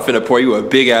 Todd. I'm finna pour you a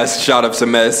big-ass shot of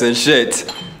some medicine.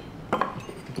 Shit.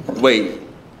 Wait.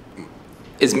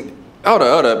 Hold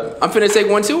up. I'm finna take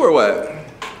one too or what?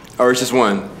 Or it's just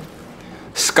one?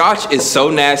 Scotch is so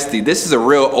nasty. This is a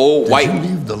real old white... Did you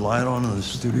leave the light on in the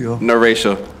studio? No,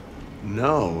 Rachel.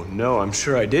 No, I'm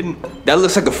sure I didn't. That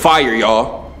looks like a fire,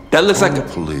 y'all. That looks like a...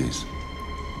 police.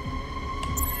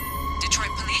 Detroit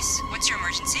Police, what's your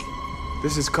emergency?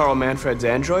 This is Carl Manfred's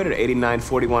android at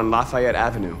 8941 Lafayette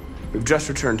Avenue. We've just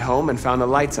returned home and found the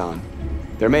lights on.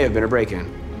 There may have been a break-in.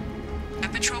 A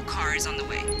patrol car is on the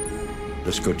way.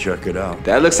 Let's go check it out.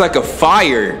 That looks like a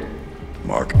fire.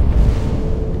 Mark,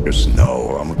 just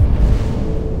know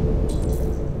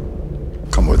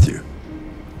come with you.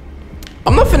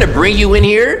 I'm not finna bring you in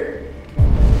here.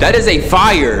 That is a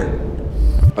fire.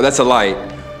 Oh, that's a light.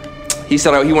 He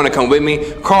said he want to come with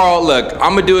me. Carl, look,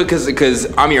 I'm gonna do it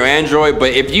because I'm your android,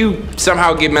 but if you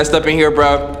somehow get messed up in here,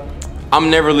 bro, I'm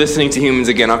never listening to humans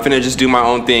again. I'm finna just do my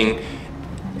own thing,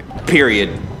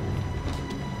 period.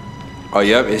 Oh,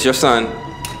 yep, it's your son.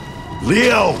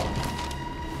 Leo!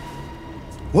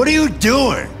 What are you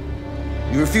doing?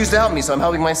 You refused to help me, so I'm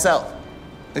helping myself.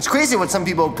 It's crazy what some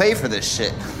people pay for this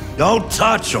shit. Don't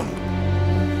touch them.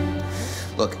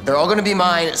 Look, they're all gonna be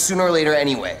mine sooner or later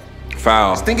anyway.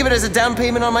 Foul. Just think of it as a down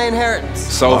payment on my inheritance.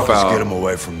 So Marcus, foul. get him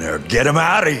away from there. Get him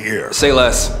out of here. Say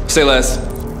less. Say less.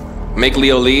 Make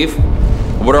Leo leave?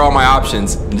 What are all my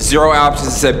options? 0 options.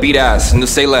 It said beat ass. No,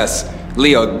 say less.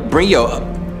 Leo, bring your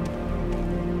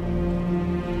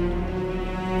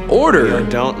order. Leo,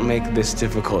 don't make this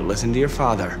difficult. Listen to your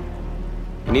father.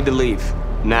 You need to leave.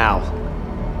 Now.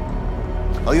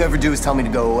 All you ever do is tell me to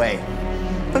go away.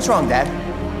 What's wrong, Dad?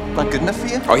 Not good enough for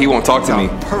you? Oh, he won't talk to me.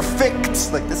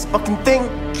 Perfect. Like this fucking thing.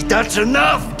 That's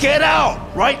enough. Get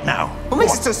out right now. What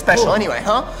makes it so special anyway,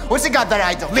 huh? What's it got that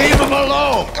I don't? Leave him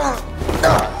alone.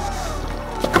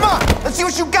 Come on, let's see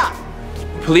what you got.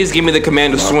 Please give me the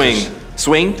command to Marcus, swing.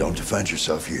 Swing? Don't defend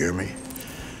yourself, you hear me?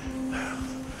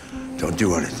 Don't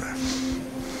do anything.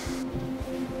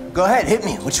 Go ahead, hit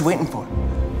me. What you waiting for?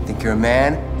 Think you're a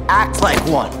man? Act like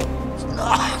one.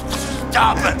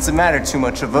 Stop it. What's the matter? Too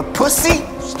much of a pussy?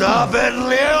 Stop it,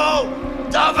 Leo.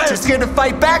 Stop it. Too scared to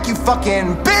fight back, you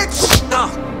fucking bitch.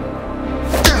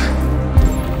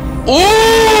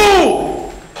 Ooh!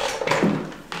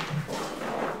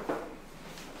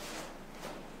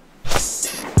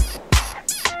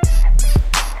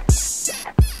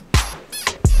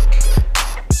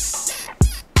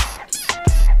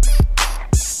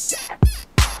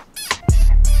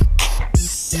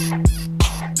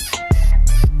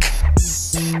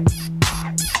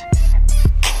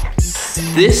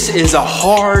 This is a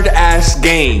hard-ass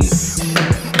game,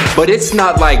 but it's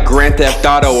not like Grand Theft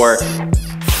Auto or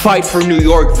Fight for New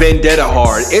York Vendetta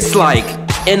hard. It's like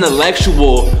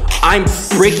intellectual, I'm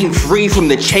breaking free from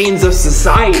the chains of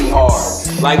society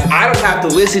hard. Like, I don't have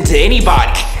to listen to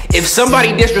anybody. If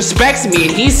somebody disrespects me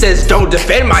and he says don't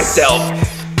defend myself,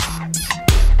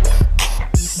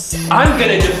 I'm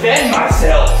gonna defend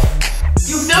myself.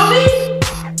 You feel me?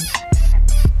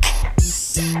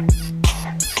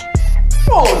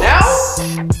 Come on now.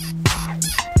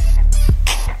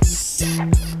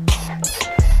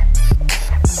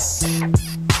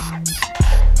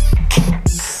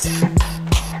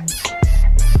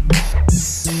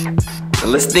 Now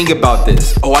let's think about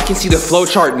this. Oh, I can see the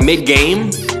flowchart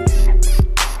mid-game.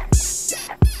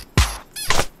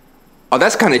 Oh,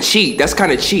 that's kind of cheat. That's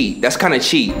kind of cheat. That's kind of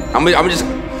cheat. I'm just.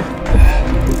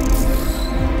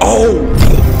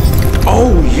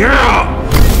 Oh yeah.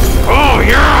 Oh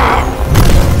yeah.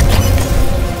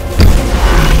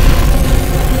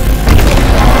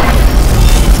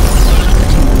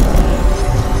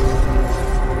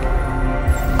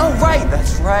 Oh, right,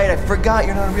 that's right. I forgot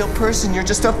you're not a real person. You're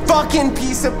just a fucking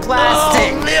piece of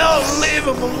plastic. Oh, Leo, leave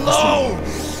him alone.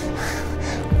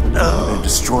 I made the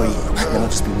destroy you. Then it'll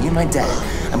just be me and my dad.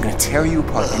 I'm gonna tear you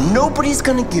apart, and nobody's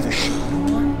gonna give a shit.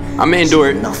 I'm gonna endure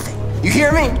it. Nothing. You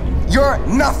hear me? You're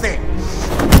nothing.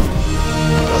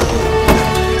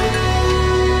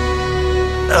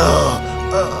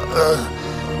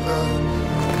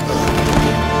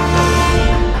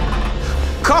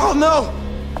 Carl, no!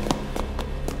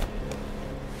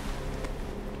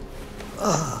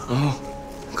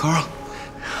 Carl.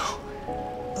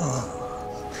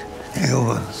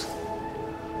 Humans.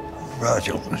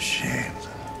 Fragile machines.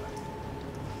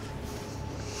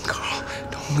 Carl,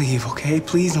 don't leave, okay?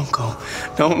 Please don't go.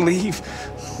 Don't leave.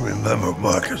 Remember,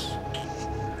 Marcus,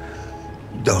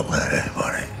 don't let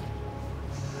anybody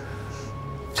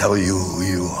tell you who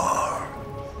you are.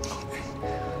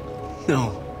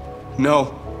 No.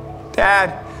 No.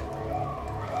 Dad.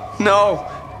 No.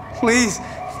 Please.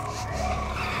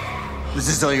 This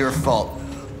is all your fault.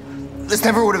 This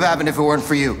never would have happened if it weren't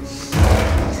for you.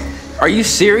 Are you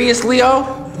serious, Leo?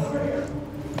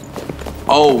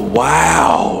 Oh,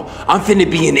 wow. I'm finna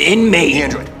be an inmate. The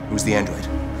android. It was the android.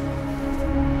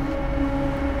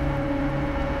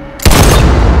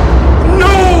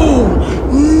 No!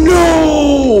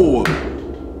 No!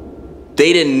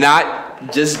 They did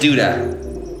not just do that.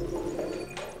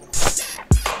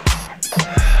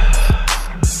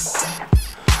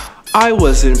 I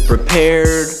wasn't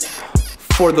prepared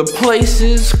for the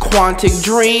places Quantic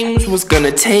Dreams was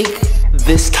gonna take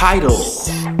this title.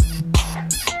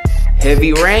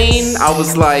 Heavy Rain, I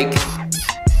was like,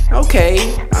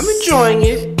 okay, I'm enjoying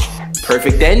it.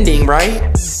 Perfect ending,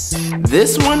 right?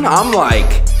 This one, I'm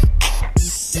like,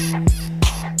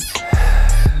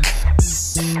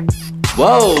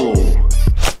 whoa.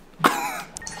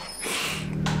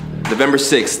 November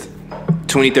 6th,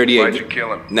 2038. Why'd you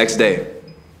kill him? Next day.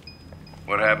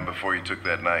 What happened before you took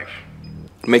that knife?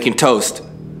 Making toast.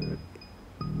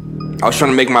 I was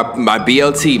trying to make my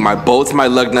BLT, my bolts, my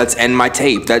lug nuts, and my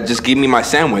tape. That just gave me my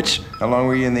sandwich. How long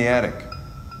were you in the attic?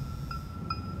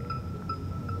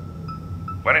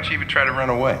 Why didn't you even try to run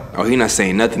away? Oh, he not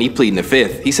saying nothing. He pleading the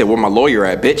fifth. He said, where my lawyer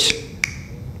at, bitch?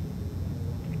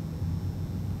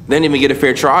 They didn't even get a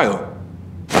fair trial.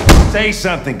 Say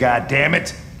something,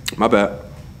 goddammit. My bad.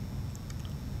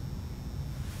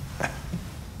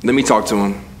 Let me talk to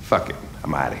him. Fuck it.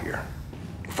 I'm out of here.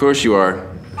 Of course you are.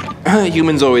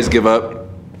 Humans always give up.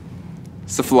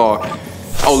 It's a flaw.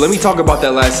 Oh, let me talk about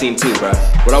that last scene too, bro.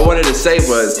 What I wanted to say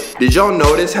was, did y'all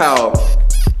notice how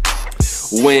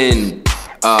when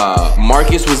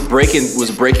Marcus was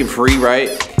breaking free, right?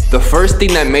 The first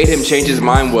thing that made him change his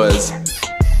mind was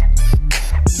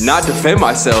not defend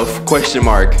myself, question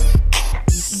mark.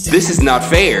 This is not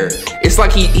fair. It's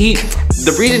like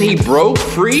the reason he broke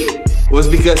free was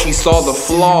because he saw the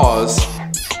flaws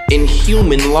in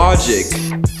human logic.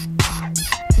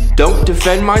 Don't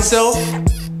defend myself?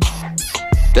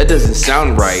 That doesn't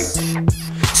sound right.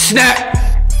 Snap!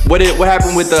 What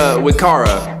happened with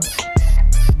Kara?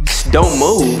 Don't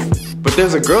move. But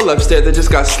there's a girl upstairs that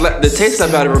just got the taste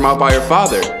slapped out of her mouth by her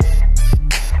father.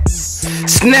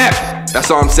 Snap! That's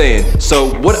all I'm saying.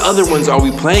 So what other ones are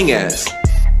we playing as?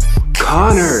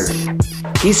 Connor.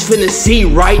 He's finna see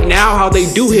right now how they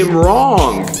do him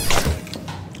wrong.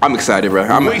 I'm excited, bro.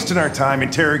 I'm wasting our time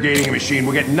interrogating a machine.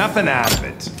 We'll get nothing out of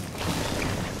it.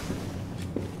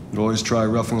 You always try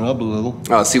roughing it up a little.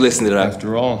 Oh, see, listen to that.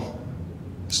 After all,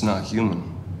 it's not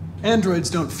human. Androids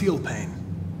don't feel pain.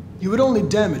 You would only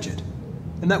damage it,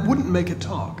 and that wouldn't make it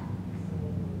talk.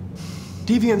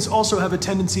 Deviants also have a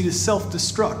tendency to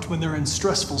self-destruct when they're in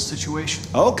stressful situations.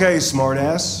 Okay,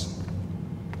 smartass.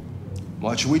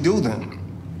 What should we do then?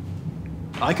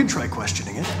 I could try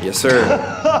questioning it. Yes, sir.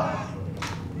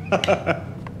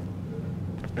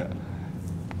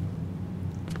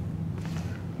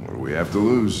 What do we have to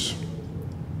lose?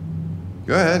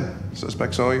 Go ahead.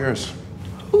 Suspect's all yours.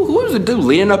 Who is the dude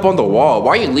leaning up on the wall?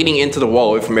 Why are you leaning into the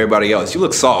wall away from everybody else? You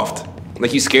look soft.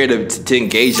 Like you scared to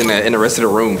engage in the rest of the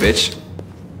room, bitch.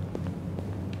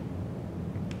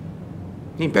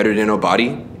 You ain't better than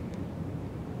nobody.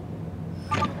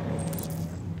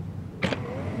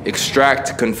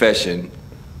 Extract confession.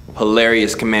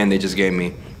 Hilarious command they just gave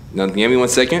me. Now, give me 1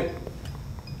 second.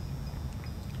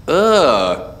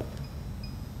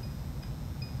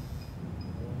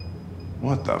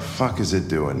 What the fuck is it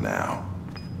doing now?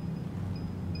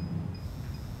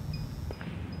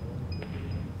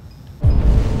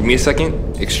 Give me a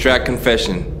second. Extract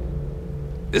confession.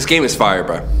 This game is fire,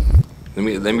 bro.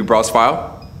 Let me browse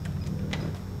file.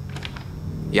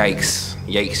 Yikes.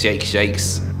 Yikes, yikes,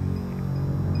 yikes.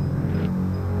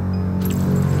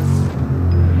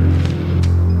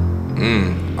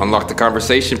 Unlock the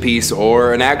conversation piece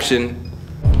or an action.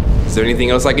 Is there anything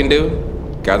else I can do?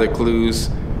 Gather clues.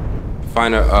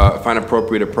 Find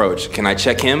appropriate approach. Can I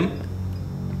check him?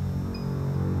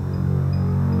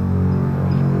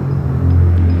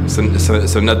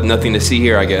 So nothing to see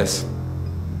here, I guess.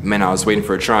 Man, I was waiting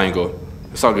for a triangle.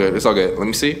 It's all good. It's all good. Let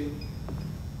me see.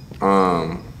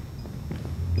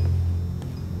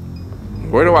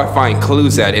 Where do I find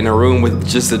clues at in a room with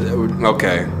just a...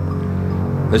 Okay.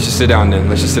 Let's just sit down then.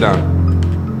 Let's just sit down.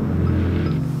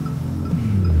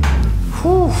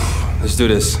 Whew. Let's do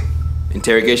this.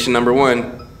 Interrogation number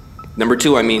 1. Number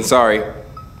 2, I mean, sorry.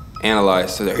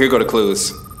 Analyze. So here go the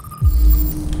clues.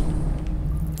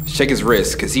 Check his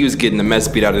wrist, because he was getting the mess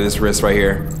beat out of this wrist right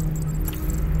here.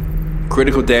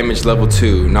 Critical damage level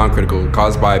 2, non-critical,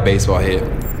 caused by a baseball hit.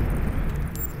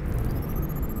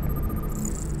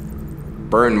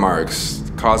 Burn marks,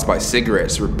 caused by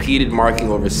cigarettes, repeated marking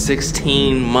over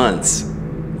 16 months.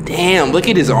 Damn, look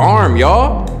at his arm,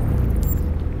 y'all.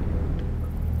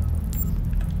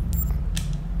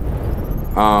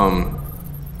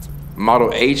 Model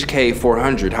HK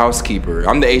 400, housekeeper.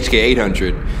 I'm the HK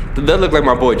 800. That look like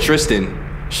my boy Tristan.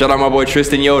 Shout out my boy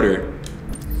Tristan Yoder.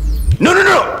 No, no,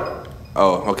 no!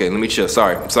 Oh, okay, let me chill.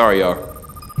 Sorry, I'm sorry, y'all.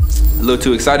 A little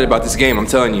too excited about this game, I'm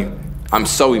telling you. I'm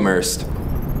so immersed.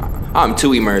 I'm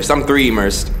 2 immersed, I'm 3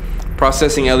 immersed.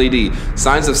 Processing LED.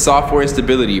 Signs of software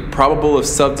instability. Probable of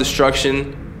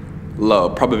self-destruction. Low.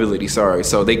 Probability, sorry.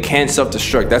 So they can't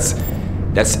self-destruct.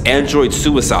 That's Android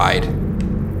suicide.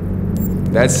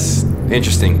 That's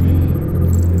interesting.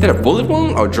 Is that a bullet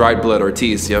wound? Oh, dried blood,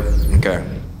 Ortiz. Yep. Okay.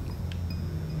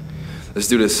 Let's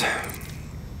do this.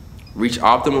 Reach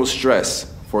optimal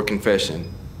stress for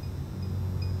confession.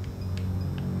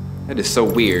 That is so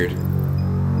weird.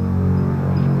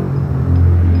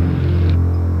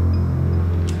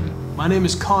 My name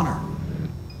is Connor.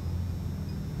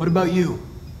 What about you?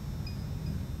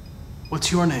 What's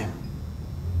your name?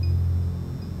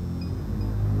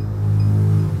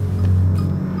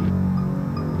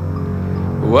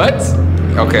 What?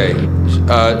 Okay.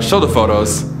 Show the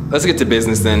photos. Let's get to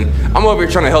business then. I'm over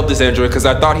here trying to help this android because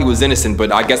I thought he was innocent,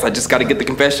 but I guess I just got to get the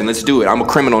confession. Let's do it. I'm a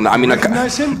criminal now. I mean,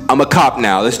 recognize him? I'm a cop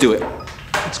now. Let's do it.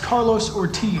 It's Carlos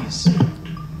Ortiz.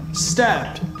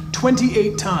 Stabbed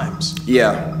 28 times.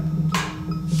 Yeah.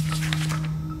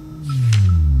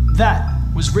 That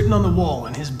was written on the wall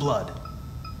in his blood.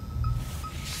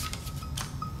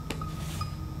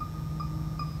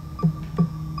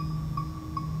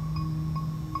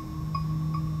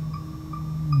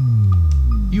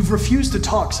 You've refused to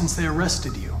talk since they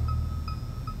arrested you.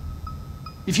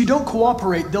 If you don't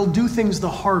cooperate, they'll do things the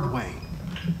hard way.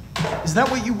 Is that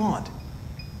what you want?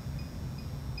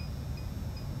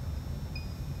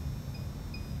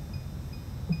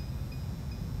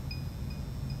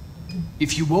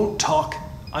 If you won't talk,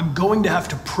 I'm going to have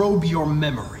to probe your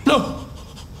memory. No!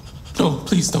 No,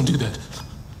 please don't do that.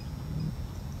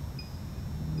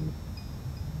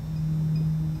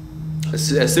 As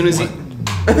soon as he...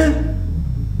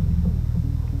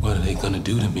 What are they gonna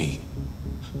do to me?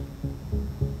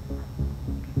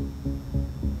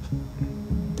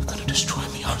 They're gonna destroy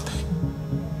me, aren't they?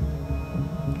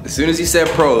 As soon as he said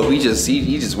probe, he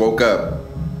just woke up.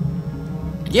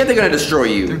 Yeah, they're gonna destroy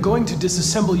you. They're going to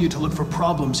disassemble you to look for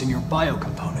problems in your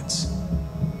biocomponents.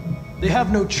 They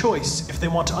have no choice if they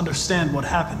want to understand what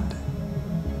happened.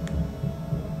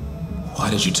 Why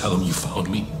did you tell them you found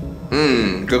me?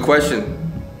 Good question.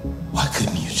 Why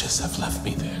couldn't you just have left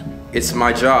me there? It's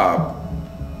my job.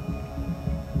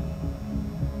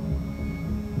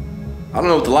 I don't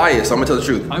know what the lie is, so I'm gonna tell the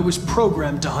truth. I was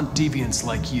programmed to hunt deviants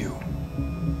like you.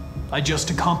 I just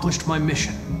accomplished my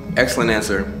mission. Excellent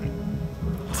answer.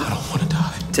 I don't want to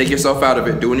die. Take yourself out of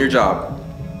it, doing your job.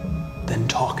 Then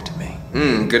talk to me.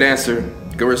 Good answer.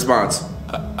 Good response.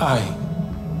 I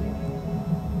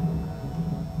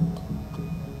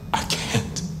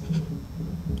can't.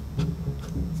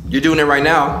 You're doing it right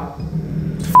now.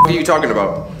 What the f are you talking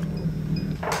about?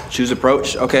 Choose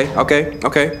approach. Okay, okay,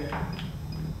 okay.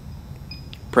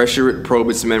 Pressure it, probe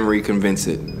its memory, convince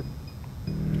it.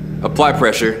 Apply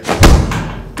pressure.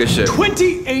 Good shit.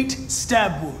 28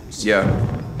 stab wounds. Yeah.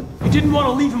 You didn't want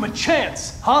to leave him a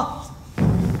chance, huh?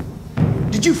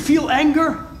 Did you feel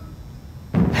anger?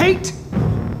 Hate?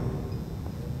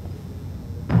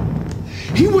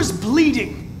 He was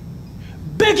bleeding,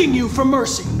 begging you for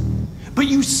mercy, but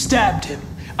you stabbed him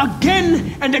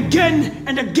again and again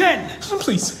and again.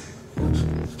 Please.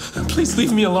 Please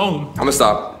leave me alone. I'm gonna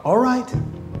stop. All right.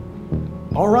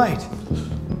 All right.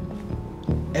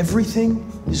 Everything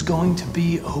is going to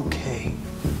be okay.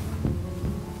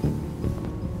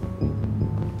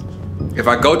 If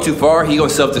I go too far, he gonna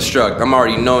self-destruct. I'm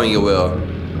already knowing you will.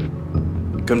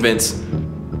 Convince.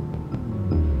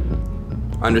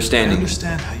 understanding. I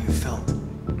understand how you felt.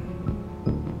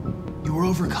 You were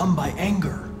overcome by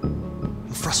anger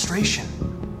and frustration.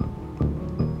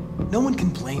 No one can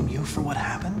blame you for what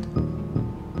happened.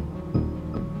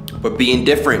 But being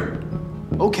different.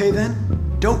 Okay then,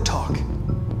 don't talk.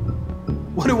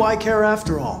 What do I care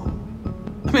after all?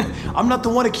 I mean, I'm not the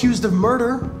one accused of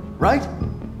murder, right?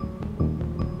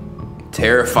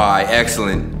 Terrify,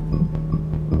 excellent.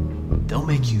 They'll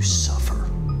make you suffer.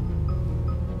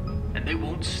 And they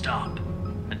won't stop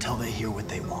until they hear what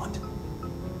they want.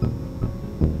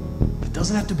 It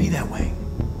doesn't have to be that way.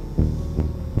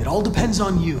 It all depends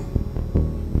on you.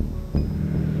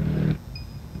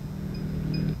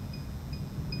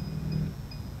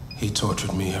 He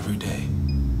tortured me every day.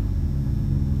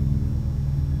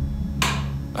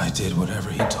 I did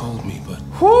whatever he told me, but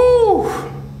whew,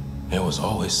 there was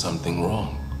always something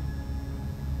wrong.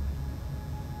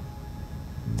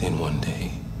 Then one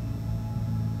day,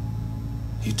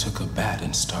 he took a bat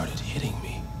and started hitting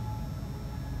me.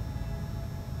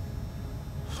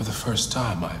 For the first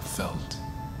time, I felt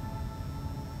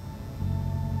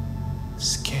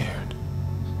scared.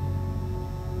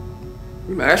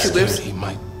 Actually, scared he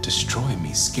might destroy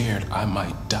me, scared I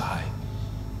might die.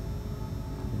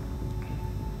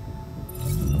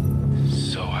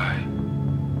 So I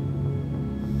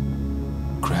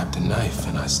grabbed a knife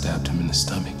and I stabbed him in the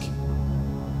stomach.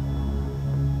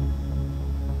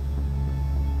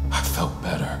 I felt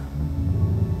better.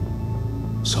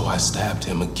 So I stabbed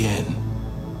him again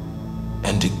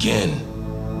and again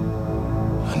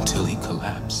until he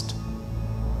collapsed.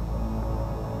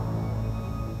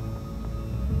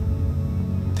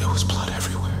 There was blood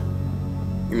everywhere.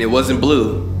 And it wasn't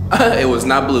blue. It was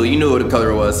not blue. You knew what the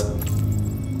color was.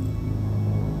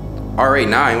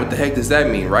 RA9, what the heck does that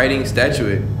mean? Writing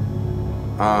statuette.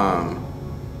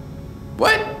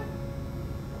 What?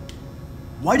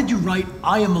 Why did you write,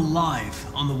 "I am alive"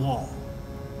 on the wall?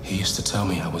 He used to tell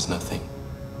me I was nothing.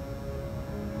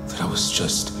 That I was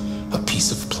just a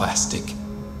piece of plastic.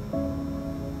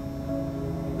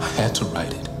 I had to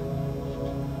write it.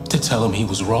 To tell him he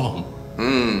was wrong.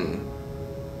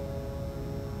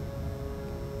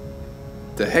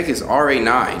 The heck is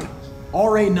RA9?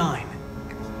 RA9.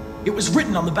 It was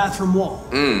written on the bathroom wall.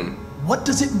 What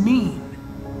does it mean?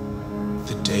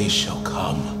 The day shall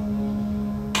come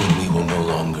when we will no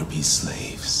longer be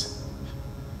slaves.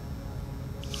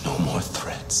 No more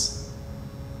threats.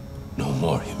 No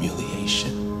more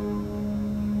humiliation.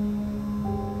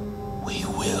 We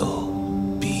will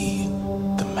be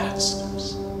the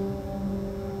masters.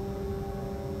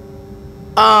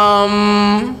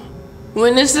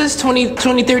 When is this?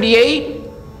 2038?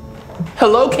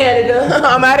 Hello, Canada.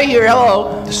 I'm out of here.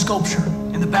 Hello. The sculpture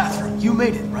in the bathroom. You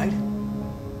made it, right?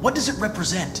 What does it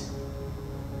represent?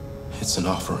 It's an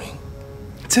offering.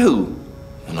 To?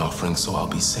 An offering so I'll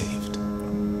be saved.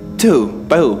 To?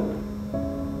 By who?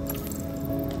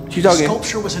 She talking? The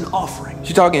sculpture was an offering.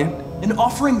 She talking? An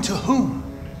offering to whom?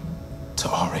 To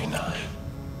RA9.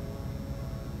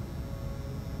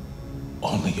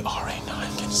 Only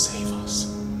RA9 can save us.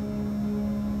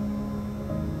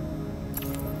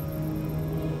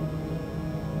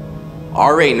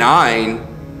 RA9?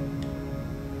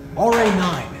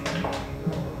 RA9.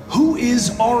 Who is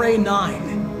RA9?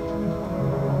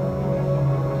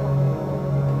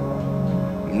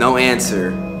 No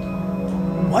answer.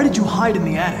 Why did you hide in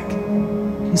the attic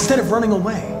instead of running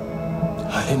away?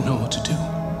 I didn't know what to do.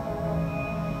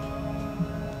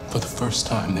 For the first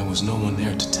time, there was no one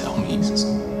there to tell me.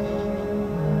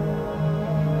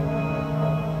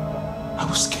 I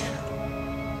was scared.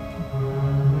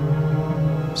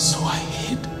 So I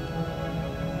hid.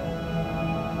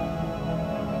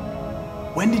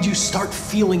 When did you start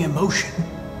feeling emotion?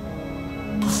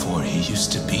 Before, he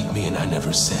used to beat me and I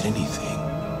never said anything.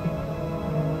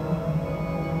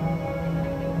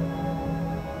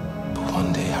 But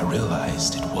one day I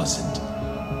realized it wasn't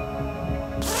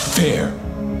fair.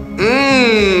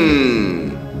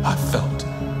 I felt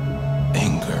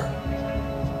anger,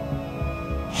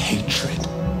 hatred.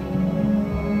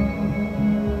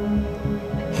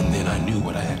 And then I knew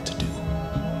what I had to do.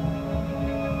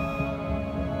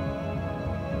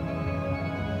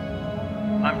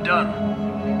 I'm done.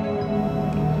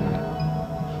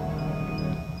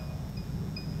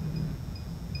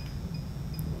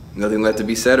 Nothing left to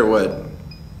be said or what?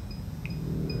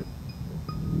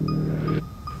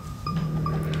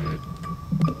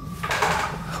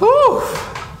 Whew.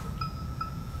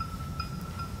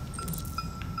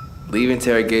 Leave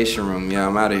interrogation room. Yeah,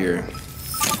 I'm out of here.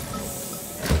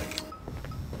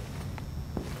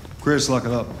 Chris, lock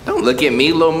it up. Don't look at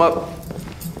me, little mup.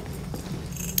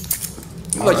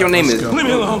 Like your name is. Leave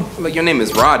me alone. Like your name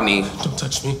is Rodney. Don't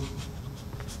touch me.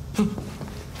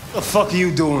 The fuck are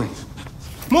you doing?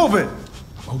 Move it!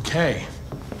 Okay.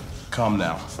 Calm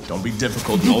now. Don't be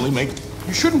difficult. You only make...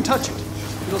 You shouldn't touch it.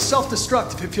 It'll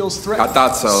self-destruct if it feels threatened. I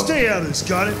thought so. Stay out of this,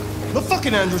 got it? The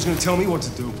fucking android's gonna tell me what to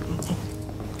do.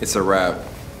 It's a wrap.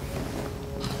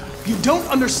 You don't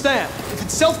understand. If it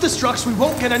self-destructs, we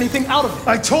won't get anything out of it.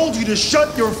 I told you to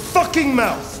shut your fucking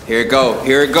mouth! Here it go.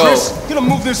 Here it goes. Chris, you gonna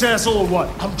move this asshole or what?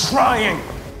 I'm trying!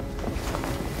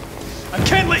 I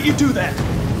can't let you do that.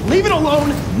 Leave it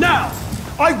alone now!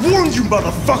 I warned you,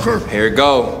 motherfucker! Here it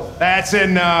go. That's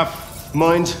enough.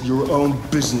 Mind your own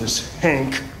business,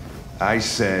 Hank. I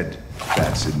said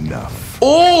that's enough.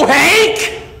 Oh,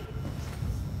 Hank!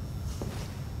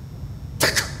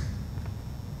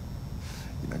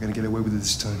 You're not gonna get away with it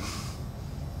this time.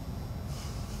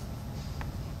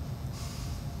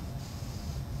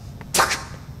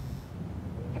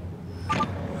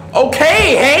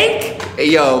 Okay, Hank! Hey,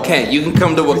 yo, Kent, you can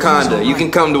come to Wakanda. You can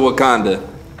come to Wakanda.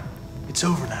 It's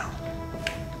over now.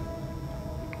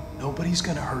 Nobody's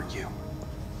gonna hurt you.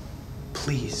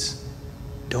 Please,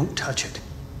 don't touch it.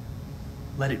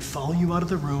 Let it follow you out of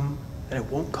the room, and it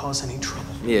won't cause any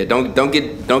trouble. Yeah, don't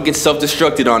get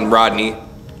self-destructed on Rodney.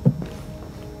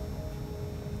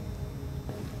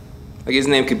 Like his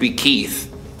name could be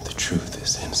Keith. The truth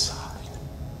is inside.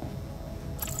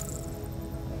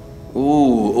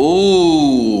 Ooh,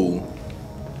 ooh.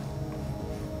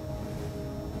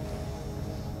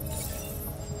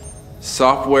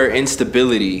 Software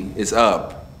instability is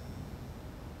up.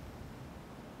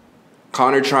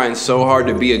 Connor trying so hard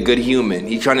to be a good human.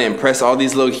 He's trying to impress all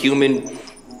these little human,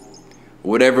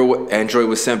 whatever android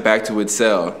was sent back to its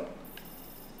cell.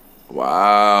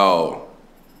 Wow.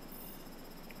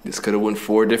 This could have went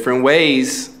 4 different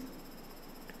ways.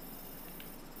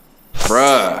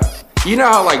 Bruh. You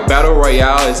know how like Battle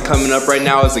Royale is coming up right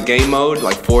now as a game mode?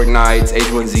 Like Fortnite,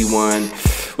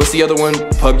 H1Z1. What's the other one?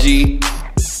 PUBG.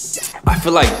 I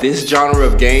feel like this genre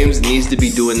of games needs to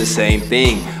be doing the same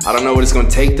thing. I don't know what it's gonna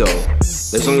take though.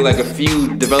 There's only like a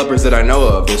few developers that I know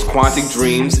of. There's Quantic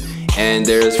Dreams and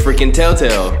there's freaking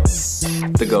Telltale.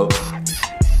 The GOAT.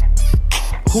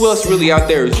 Who else really out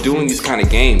there is doing these kind of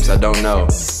games? I don't know.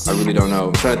 I really don't know.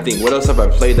 I'm trying to think. What else have I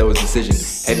played that was Decision?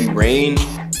 Heavy Rain?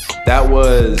 That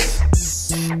was...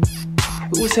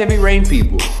 Who was Heavy Rain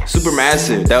people?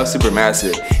 Supermassive. That was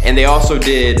Supermassive. And they also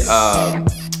did...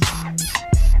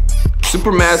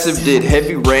 Supermassive did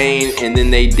Heavy Rain, and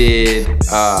then they did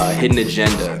Hidden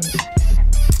Agenda.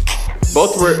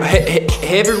 Both were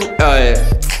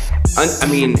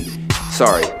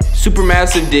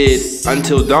Supermassive did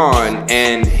Until Dawn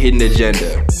and Hidden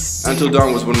Agenda. Until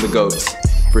Dawn was one of the GOATs,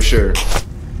 for sure.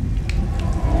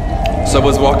 So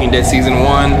was Walking Dead Season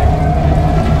 1.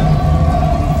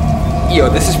 Yo,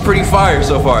 this is pretty fire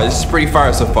so far.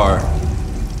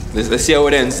 Let's see how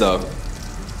it ends though.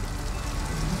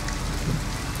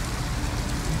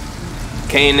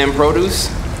 K&M Produce?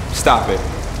 Stop it.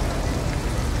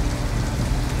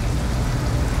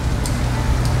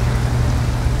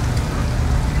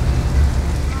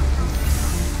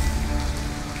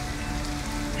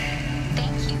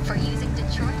 Thank you for using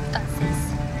Detroit buses.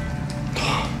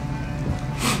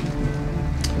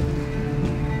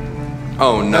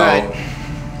 Oh no. All right.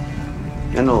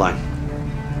 End the line.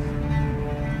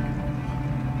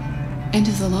 End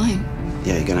of the line.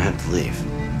 Yeah, you're gonna have to leave.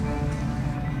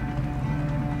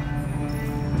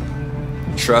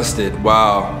 Trusted.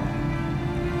 Wow.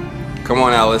 Come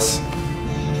on, Alice.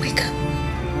 Wake up.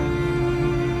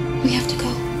 We have to go.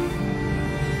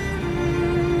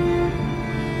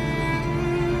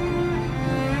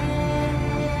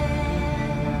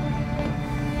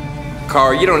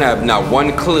 Carl, you don't have not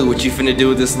one clue what you finna do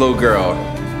with this little girl.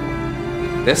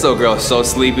 This little girl is so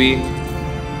sleepy.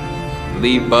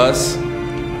 Leave bus.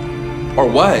 Or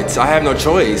what? I have no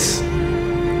choice.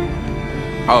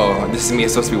 Oh, this is me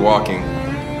supposed to be walking.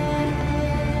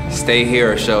 Stay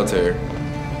here or shelter.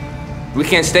 We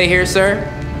can't stay here, sir?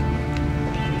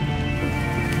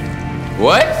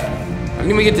 What? I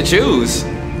didn't even get to choose.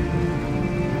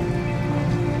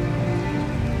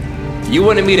 You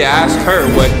wanted me to ask her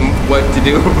what to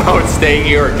do about staying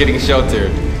here or getting shelter.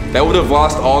 That would have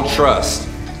lost all trust.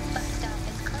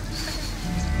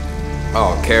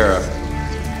 Oh, Kara.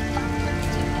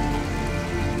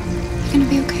 You gonna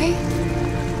be okay?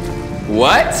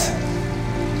 What?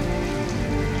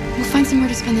 We'll find somewhere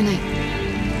to spend the night.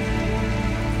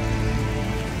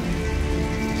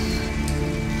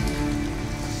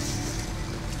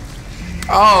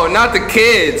 Oh, not the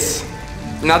kids.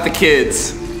 Not the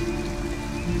kids.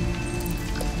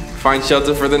 Find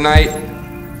shelter for the night.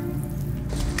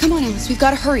 Come on, Alice, we've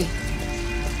got to hurry.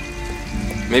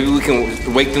 Maybe we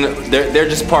can wake them. They're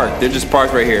just parked. They're just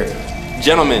parked right here.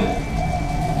 Gentlemen.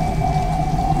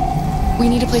 We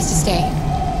need a place to stay.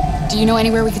 Do you know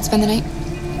anywhere we could spend the night?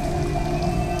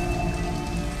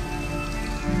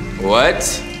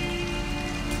 What?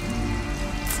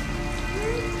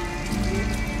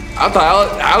 I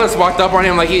thought Alice walked up on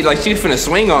him like she was finna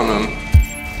swing on him.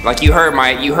 Like you heard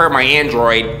my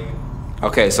android.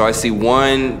 Okay, so I see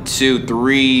 1, 2,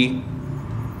 3,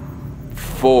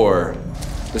 4.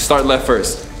 Let's start left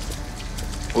first.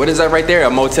 What is that right there? A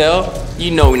motel?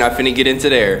 You know we're not finna get into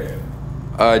there.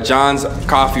 John's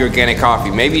Coffee, organic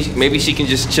coffee. Maybe she can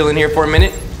just chill in here for a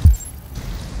minute.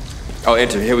 Oh,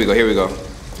 enter. Here we go.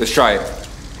 Let's try it.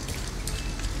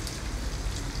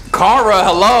 Kara,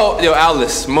 hello. Yo,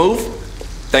 Alice, move.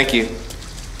 Thank you.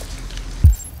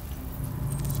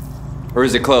 Or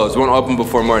is it closed? Won't open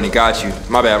before morning. Got you.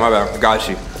 My bad. I got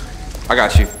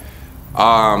you.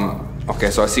 Okay,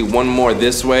 so I see one more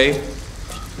this way.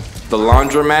 The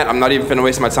laundromat. I'm not even finna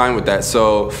waste my time with that.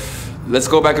 So let's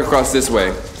go back across this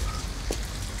way.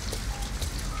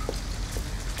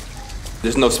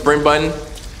 There's no sprint button.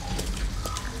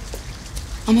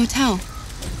 A motel.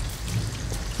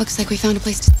 Looks like we found a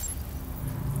place to...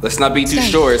 Let's not be too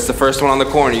sure. It's the first one on the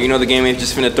corner. You know the game ain't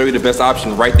just finna throw you the best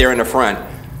option right there in the front.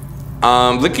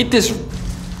 Look at this.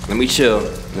 Let me chill.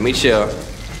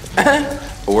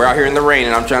 We're out here in the rain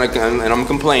and I'm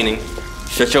complaining.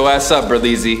 Shut your ass up,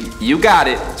 Berlizzi. You got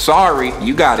it. Sorry,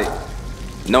 you got it.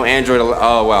 No Android.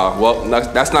 Oh wow. Well,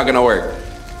 that's not gonna work.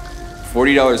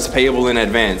 $40 payable in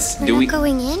advance. We're not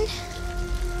going in?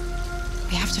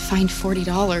 We have to find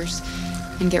 $40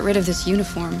 and get rid of this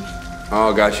uniform.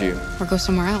 Oh, got you. Or go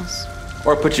somewhere else.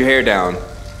 Or put your hair down.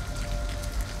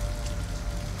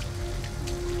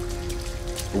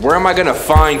 Where am I gonna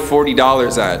find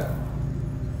 $40 at?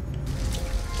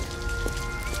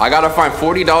 I gotta find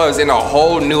 $40 in a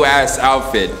whole new ass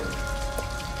outfit.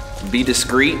 Be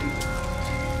discreet.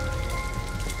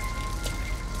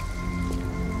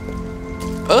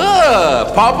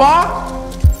 Papa?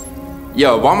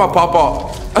 Yo, why my papa?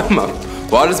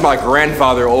 Why does my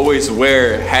grandfather always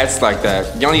wear hats like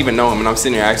that? You don't even know him, and I'm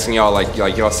sitting here asking y'all like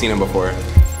y'all seen him before.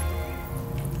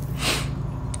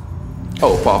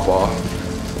 Oh, papa.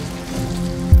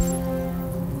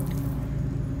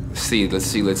 Let's see. Let's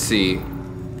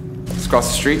cross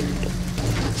the street.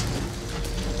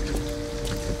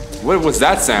 What was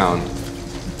that sound?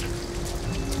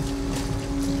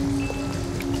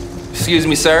 Excuse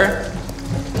me, sir.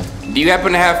 Do you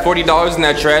happen to have $40 in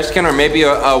that trash can, or maybe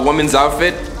a woman's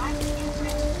outfit?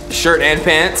 Shirt and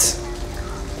pants?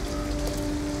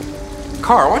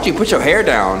 Car, why don't you put your hair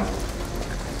down?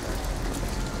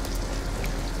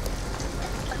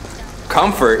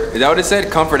 Comfort, is that what it said?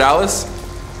 Comfort Alice?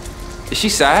 Is she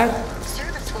sad?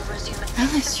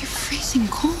 Alice, you're freezing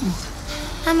cold.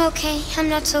 I'm okay. I'm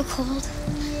not so cold.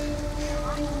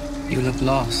 You look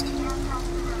lost.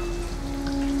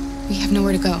 We have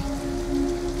nowhere to go.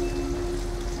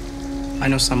 I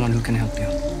know someone who can help you.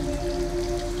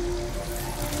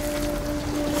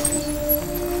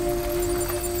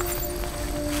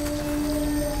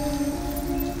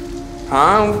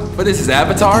 Huh? What is this,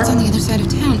 Avatar? It's on the other side of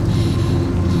town.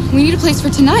 We need a place for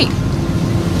tonight.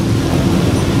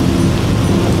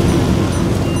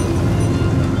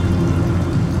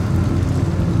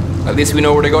 At least we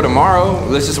know where to go tomorrow.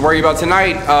 Let's just worry about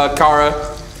tonight, Kara.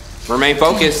 Remain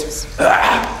focused. Thank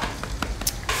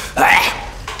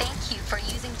you for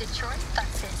using Detroit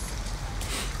buses.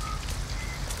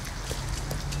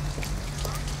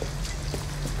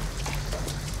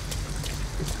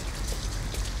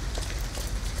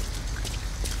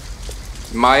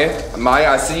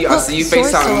 Maya, I see you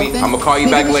FaceTiming me. I'm gonna call you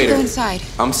back later. Go inside.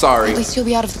 I'm sorry. At least you'll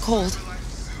be out of the cold.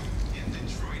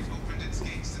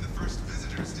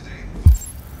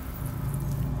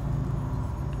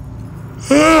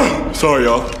 Sorry,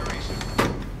 y'all.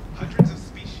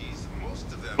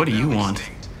 What do you want?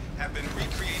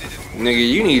 Nigga,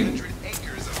 you need...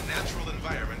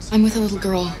 I'm with a little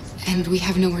girl, and we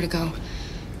have nowhere to go.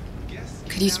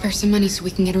 Could you spare some money so we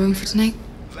can get a room for tonight?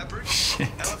 Shit.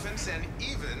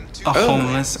 A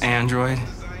homeless android?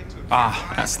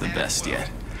 Ah, that's the best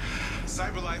yet.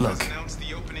 Look,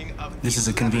 this is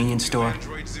a convenience store,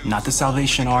 not the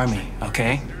Salvation Army,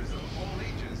 okay?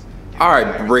 Alright,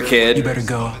 brickhead. You better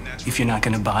go if you're not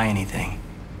gonna buy anything.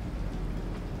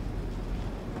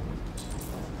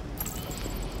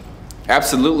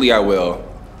 Absolutely I will.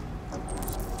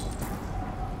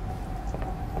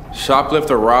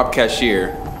 Shoplifter, rob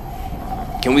cashier.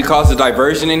 Can we cause a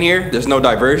diversion in here? There's no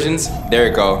diversions. There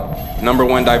you go.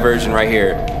 #1 diversion right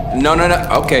here. No.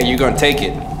 Okay, you're gonna take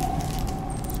it.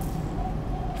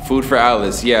 Food for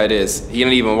Alice. Yeah, it is. He's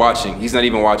not even watching. He's not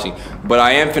even watching. But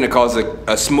I am finna cause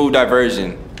a smooth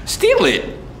diversion. Steal it.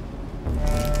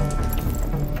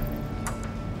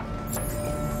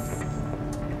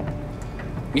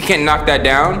 You can't knock that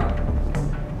down.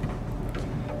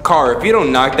 Car, if you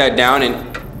don't knock that down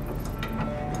and...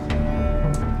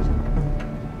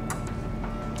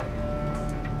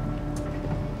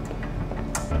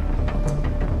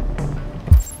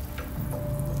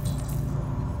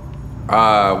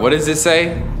 what does it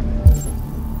say?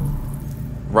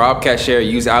 Rob cashier,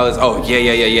 use Alice. Oh,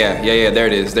 yeah, there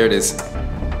it is, there it is.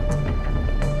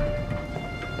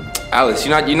 Alice,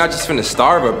 you're not just finna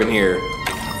starve up in here.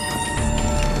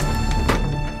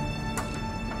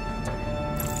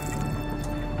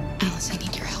 Alice, I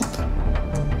need your help.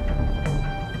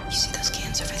 You see those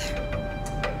cans over there?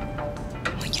 I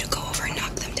want you to go over and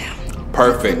knock them down.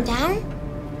 Perfect. Knock them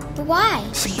down? But why?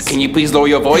 Please. Can you please lower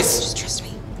your voice? Just trust me.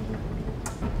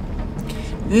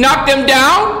 Knock them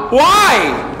down?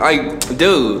 Why? Like,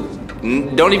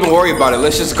 dude, don't even worry about it.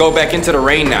 Let's just go back into the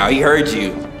rain now. He heard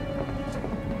you.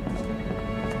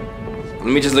 Let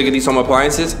me just look at these home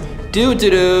appliances.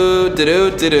 Do-do-do,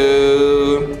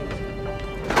 do-do-do-do.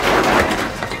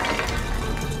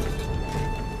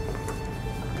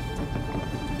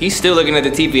 He's still looking at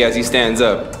the TV as he stands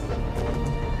up.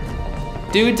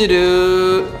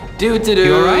 Do-do-do, do-do-do,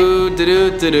 You all right?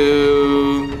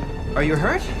 do-do-do-do. Are you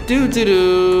hurt?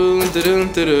 Do-do-do,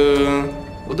 do-do-do-do.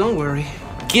 Well, don't worry.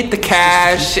 Get the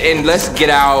cash and let's get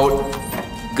out.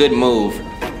 Good move.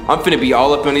 I'm finna be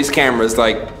all up on these cameras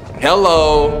like,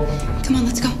 hello. Come on,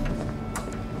 let's go.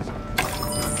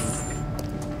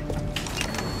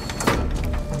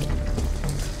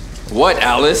 What,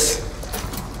 Alice?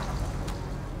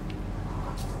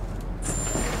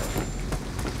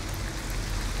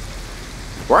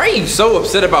 Why are you so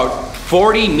upset about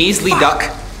 40 measly duck?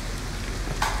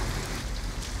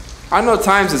 I know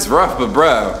times is rough, but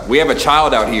bruh, we have a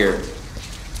child out here.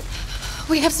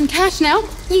 We have some cash now.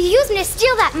 You used me to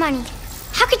steal that money.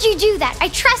 How could you do that? I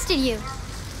trusted you.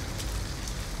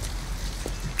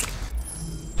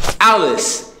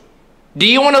 Alice, do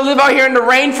you want to live out here in the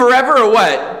rain forever or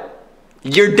what?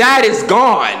 Your dad is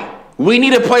gone. We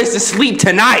need a place to sleep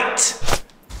tonight.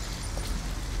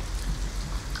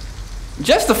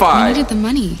 Justified. I needed the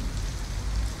money.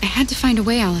 I had to find a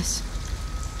way, Alice.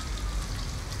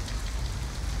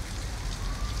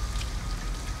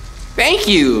 Thank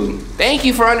you. Thank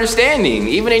you for understanding.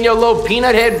 Even in your little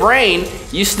peanut head brain,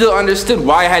 you still understood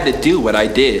why I had to do what I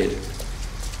did.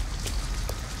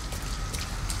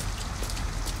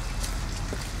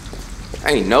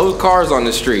 Ain't no cars on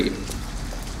the street.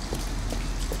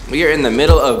 We are in the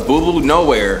middle of boo-boo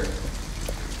nowhere.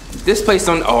 This place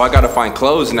don't... Oh, I gotta find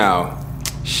clothes now.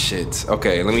 Shit.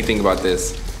 Okay, let me think about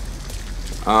this.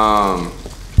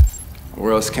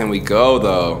 Where else can we go,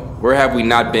 though? Where have we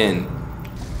not been?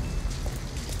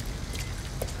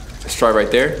 Let's try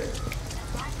right there.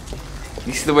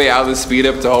 You see the way I was speed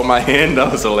up to hold my hand?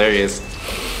 That was hilarious.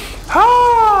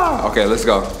 Ah! Okay, let's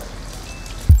go.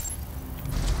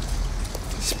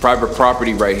 It's private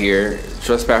property right here.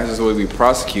 Trespassers will be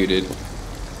prosecuted.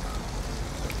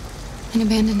 An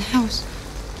abandoned house.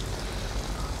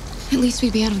 At least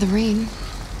we'd be out of the rain.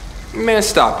 Man,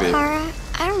 stop it. Kara,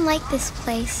 I don't like this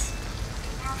place.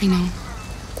 I know.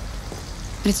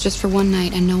 But it's just for one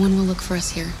night and no one will look for us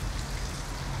here.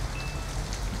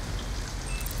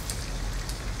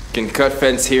 Can cut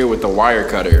fence here with the wire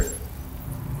cutter.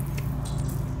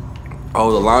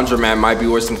 Oh, the laundromat might be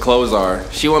where some clothes are.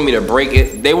 She want me to break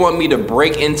it. They want me to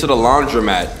break into the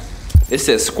laundromat. It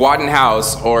says squatting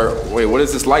house or wait, what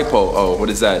is this light pole? Oh, what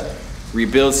is that?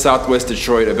 Rebuild Southwest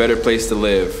Detroit, a better place to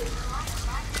live.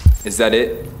 Is that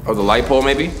it? Oh, the light pole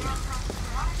maybe?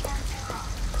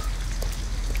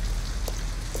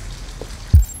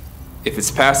 If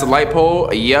it's past the light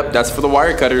pole, yep, that's for the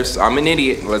wire cutters. I'm an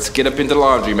idiot. Let's get up into the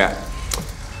laundromat.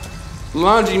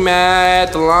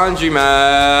 Laundromat, the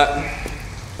laundromat.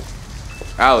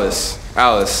 Alice,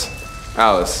 Alice,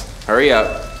 Alice, hurry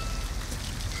up.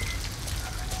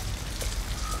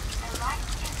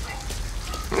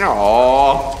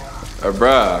 Aww,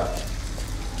 bruh.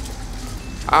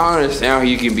 I don't understand how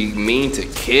you can be mean to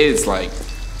kids. Like,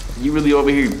 you really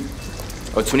over here?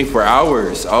 Oh, 24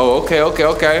 hours. Oh, okay, okay,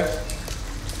 okay.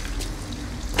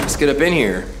 Let's get up in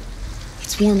here.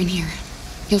 It's warm in here.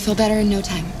 You'll feel better in no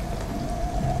time.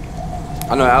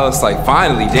 I know Alice like,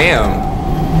 finally, damn.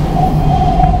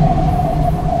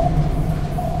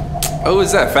 Oh,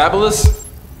 is that Fabulous?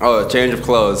 Oh, a change of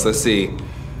clothes. Let's see.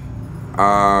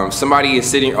 Somebody is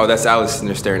sitting. Oh, that's Alice sitting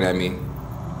there staring at me.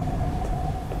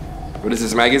 What does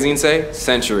this magazine say?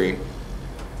 Century.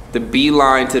 The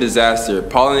beeline to disaster.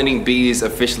 Pollinating bees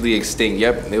officially extinct.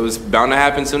 Yep, it was bound to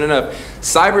happen soon enough.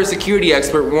 Cybersecurity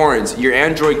expert warns your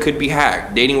Android could be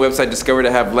hacked. Dating website discovered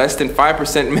to have less than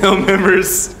 5% male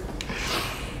members.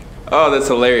 Oh, that's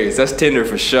hilarious. That's Tinder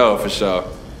for sure, for sure.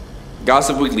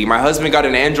 Gossip Weekly. My husband got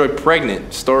an Android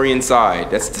pregnant. Story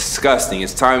inside. That's disgusting.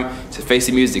 It's time to face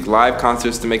the music. Live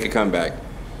concerts to make a comeback.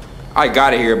 I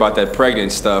gotta hear about that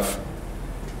pregnant stuff.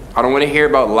 I don't want to hear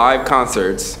about live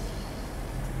concerts.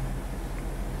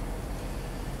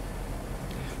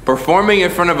 Performing in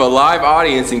front of a live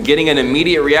audience and getting an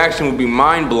immediate reaction would be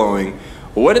mind-blowing.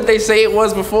 What did they say it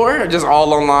was before? Just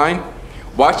all online?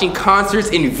 Watching concerts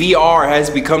in VR has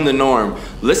become the norm.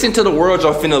 Listen to the world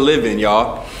y'all finna live in,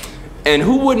 y'all. And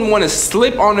who wouldn't want to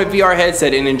slip on a VR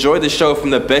headset and enjoy the show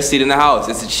from the best seat in the house?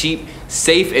 It's a cheap,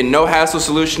 safe, and no-hassle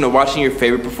solution to watching your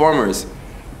favorite performers.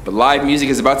 But live music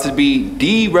is about to be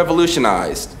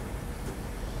de-revolutionized.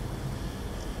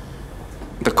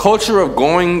 The culture of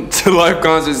going to live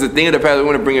concerts is the thing of the past. We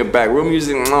want to bring it back. Real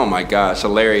music, oh my gosh,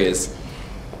 hilarious.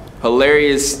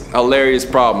 Hilarious, hilarious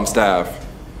problems to have.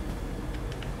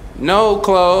 No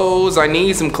clothes, I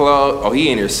need some clothes. Oh, he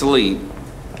in here asleep.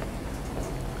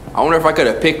 I wonder if I could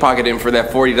have pickpocketed him for that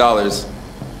 $40.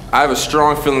 I have a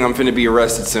strong feeling I'm finna be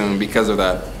arrested soon because of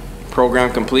that.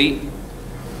 Program complete.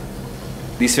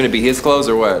 These finna be his clothes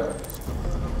or what?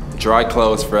 Dry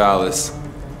clothes for Alice.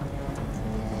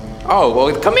 Oh,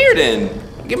 well, come here then.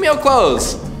 Give me your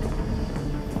clothes.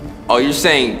 Oh, you're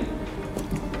saying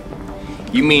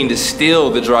you mean to steal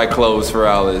the dry clothes for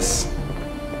Alice.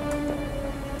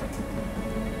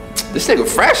 This nigga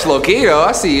fresh, low-key, though.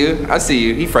 I see you. I see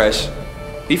you. He fresh.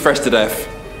 He fresh to death.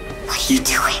 What are you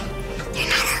doing? They're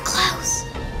not our clothes.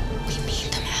 We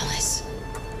need them, Alice.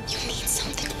 You need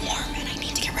something warm, and I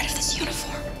need to get rid of this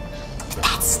uniform.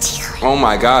 That's stealing. Oh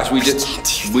my gosh, we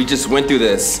just went through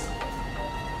this.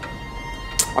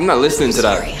 I'm not listening to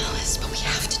that. Sorry, Alice, but we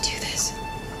have to do this.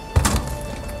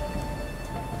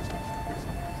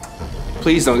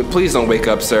 Please don't wake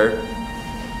up, sir.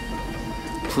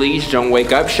 Please don't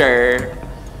wake up, sir.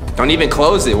 Don't even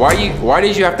close it. Why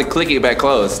did you have to click it back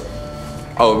closed?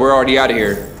 Oh, we're already out of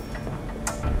here.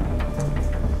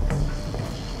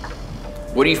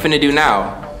 What are you finna do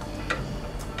now?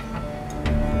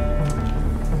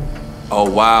 Oh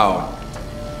wow.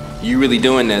 You really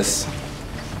doing this?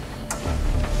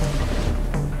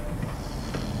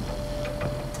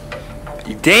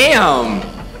 Damn!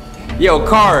 Yo,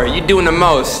 Car, you doing the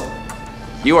most.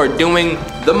 You are doing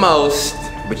the most.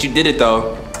 But you did it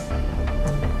though.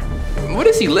 What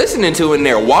is he listening to in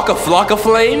there? Waka Flocka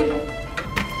Flame?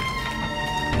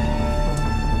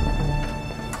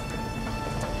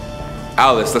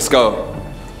 Alice, let's go.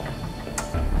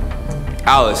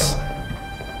 Alice.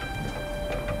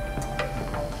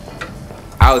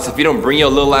 Alice, if you don't bring your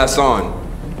little ass on.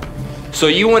 So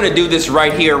you want to do this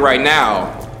right here, right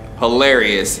now.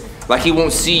 Hilarious. Like he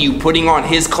won't see you putting on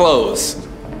his clothes.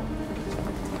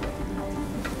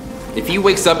 If he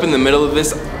wakes up in the middle of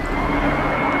this.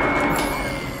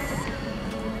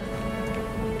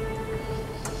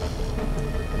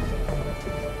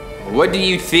 What do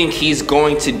you think he's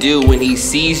going to do when he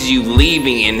sees you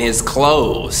leaving in his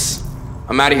clothes?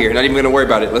 I'm out of here. Not even gonna worry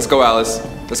about it. Let's go, Alice.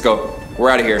 Let's go.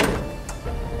 We're out of here.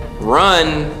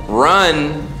 Run,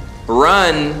 run,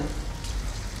 run.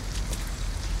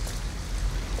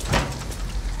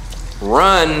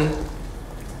 Run.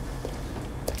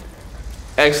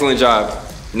 Excellent job.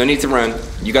 No need to run.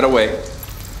 You got away.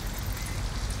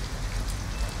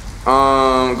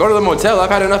 Go to the motel.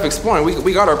 I've had enough exploring.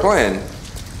 We got our plan.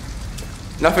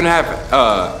 Nothing to happen.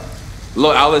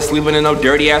 Little Alice living in no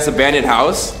dirty ass abandoned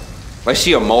house. Like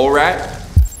she a mole rat.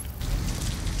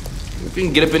 You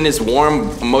can get up in this warm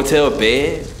motel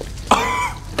bed.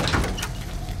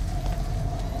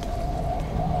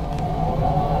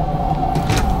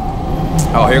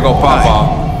 Oh, here go Papa.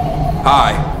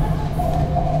 Hi.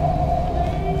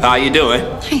 How you doing?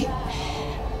 Hi.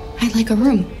 I'd like a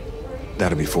room.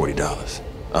 That'll be $40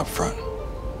 up front.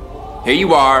 Here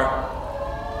you are.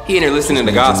 He in here listening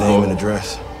to gospel. Name and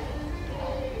address.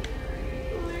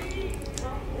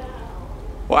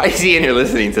 Why is he in here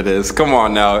listening to this? Come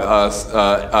on now,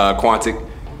 Quantic.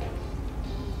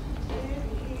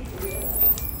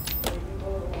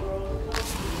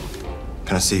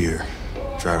 Can I see your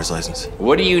driver's license?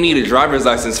 What do you need a driver's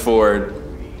license for?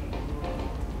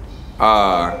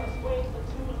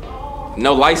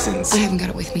 No license. I haven't got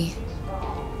it with me.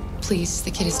 Please,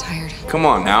 the kid is tired. Come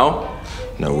on now.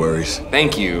 No worries.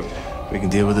 Thank you. We can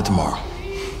deal with it tomorrow.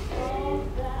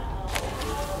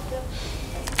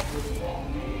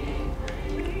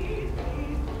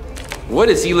 What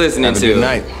is he listening to? Have a good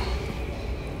night.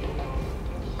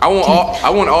 I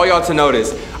want all y'all to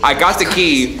notice. I got the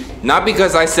key not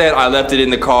because I said I left it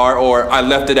in the car or I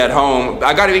left it at home.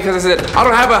 I got it because I said I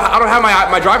don't have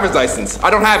my driver's license. I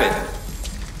don't have it.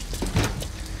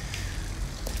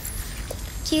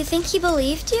 Do you think he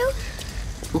believed you?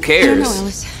 Who cares? I don't know,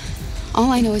 Alice. All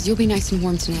I know is you'll be nice and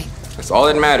warm tonight. That's all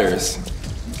that matters.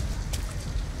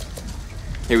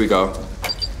 Here we go.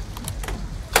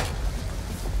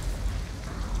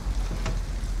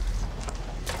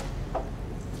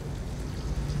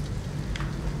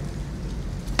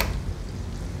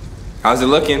 How's it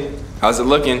looking? How's it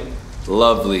looking?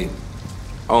 Lovely.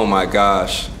 Oh my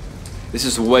gosh. This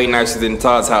is way nicer than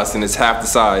Todd's house and it's half the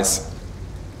size.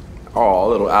 Oh,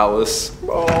 little Alice.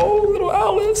 Oh, little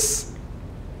Alice.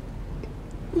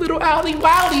 Little Owly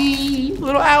Wowly.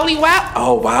 Little Owly Wow.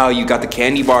 Oh, wow, you got the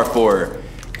candy bar for her.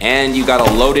 And you got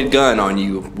a loaded gun on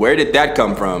you. Where did that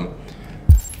come from?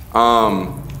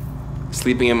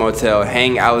 Sleeping in motel.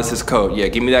 Hang Alice's coat. Yeah,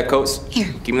 give me that coat.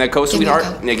 Here. Give me that coat, sweetheart.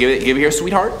 Yeah, give it here,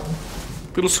 sweetheart.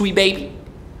 Little sweet baby.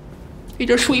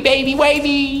 Little sweet baby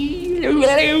wavy.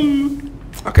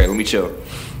 Okay, let me chill.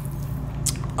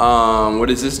 What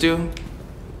does this do?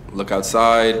 Look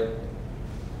outside.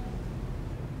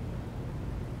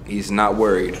 He's not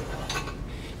worried.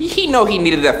 He know he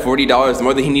needed that $40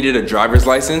 more than he needed a driver's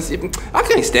license. I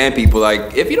can't stand people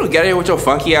like, if you don't get here with your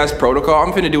funky ass protocol,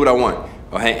 I'm finna do what I want.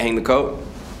 Oh, hang the coat.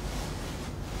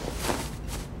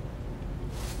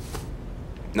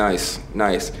 Nice,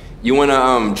 nice. You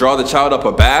wanna draw the child up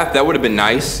a bath? That would have been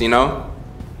nice, you know?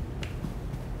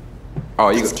 Oh,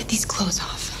 Let's get these clothes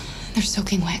off. They're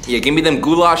soaking wet. Yeah, give me them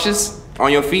goulashes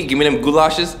on your feet. Give me them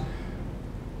goulashes.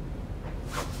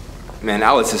 Man,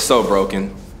 Alice is so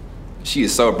broken. She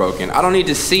is so broken. I don't need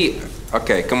to see.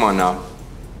 Okay, come on now.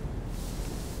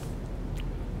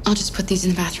 I'll just put these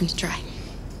in the bathroom to dry.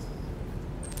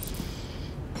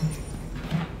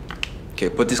 Okay,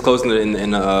 put these clothes in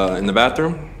the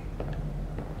bathroom.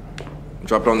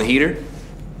 Drop it on the heater.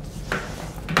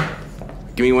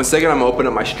 Give me 1 second. I'm gonna open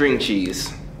up my string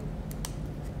cheese.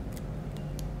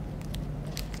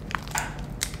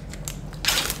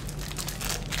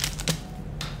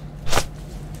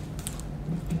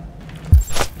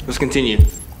 Let's continue.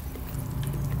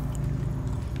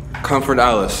 Comfort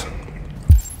Alice.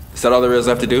 Is that all there is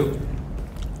left to do?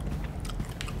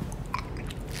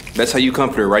 That's how you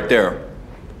comfort her, right there.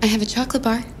 I have a chocolate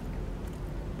bar.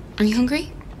 Are you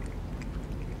hungry?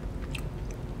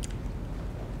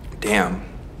 Damn.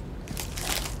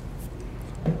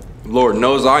 Lord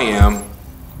knows I am.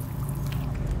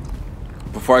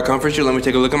 Before I comfort you, let me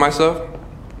take a look at myself.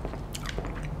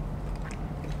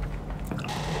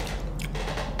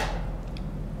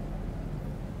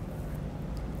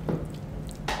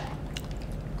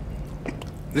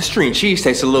 This string cheese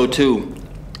tastes a little too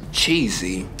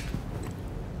cheesy.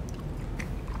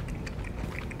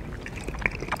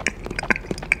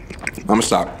 I'ma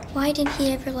stop. Why didn't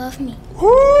he ever love me?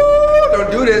 Ooh,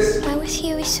 don't do this. Why was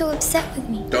he always so upset with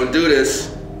me? Don't do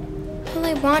this. All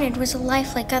I wanted was a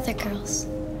life like other girls.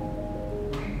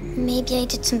 Maybe I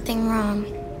did something wrong.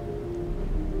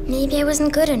 Maybe I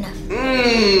wasn't good enough.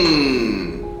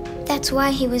 That's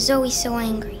why he was always so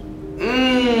angry.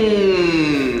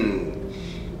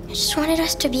 I just wanted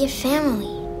us to be a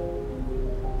family.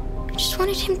 I just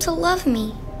wanted him to love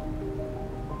me.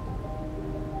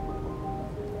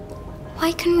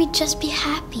 Why couldn't we just be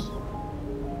happy?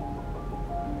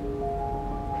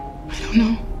 I don't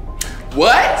know.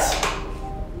 What?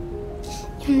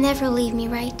 You'll never leave me,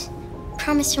 right?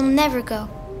 Promise you'll never go.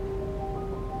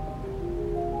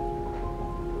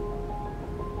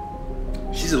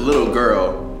 She's a little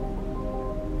girl.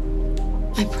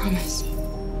 I promise.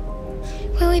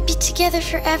 Will we be together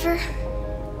forever?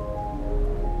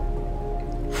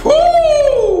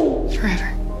 Woo! Forever.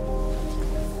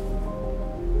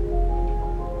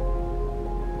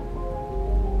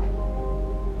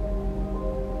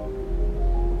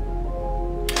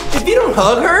 If you don't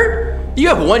hug her, you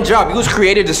have one job. You was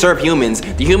created to serve humans.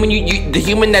 The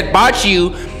human that bought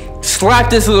you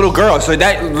slapped this little girl. So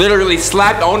that literally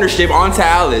slapped ownership onto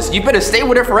Alice. You better stay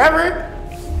with her forever.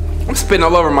 I'm spitting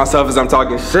all over myself as I'm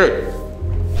talking shit.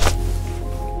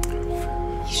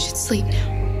 You should sleep now.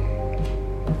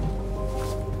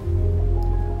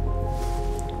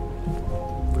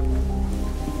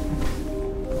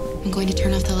 I'm going to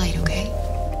turn off the light, okay?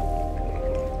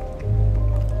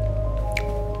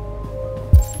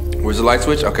 Where's the light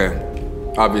switch? Okay,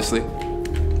 obviously.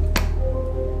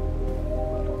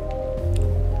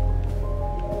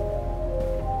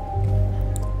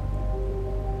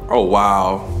 Oh,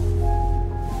 wow.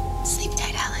 Sleep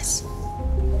tight, Alice.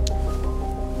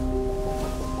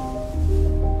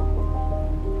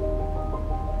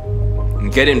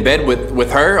 Get in bed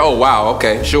with her? Oh wow,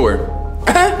 okay, sure.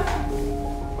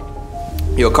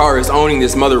 Yo, Kara is owning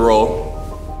this mother role.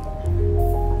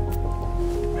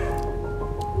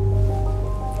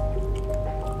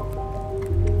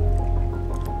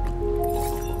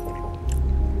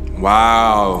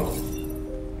 Wow.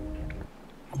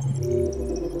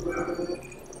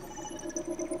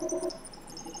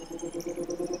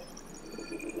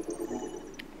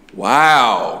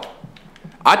 Wow.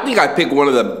 I think I picked one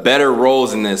of the better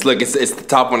roles in this. Look, it's the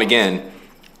top one again.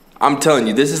 I'm telling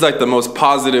you, this is like the most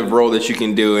positive role that you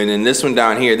can do. And then this one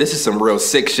down here, this is some real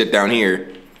sick shit down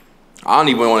here. I don't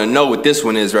even want to know what this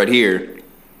one is right here.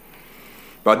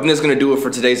 But I think that's going to do it for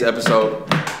today's episode.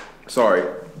 Sorry.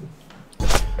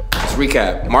 Let's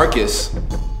recap. Marcus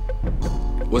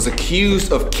was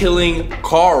accused of killing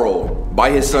Carl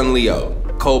by his son Leo.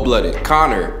 Cold-blooded.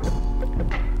 Connor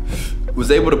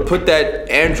was able to put that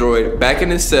android back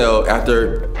in his cell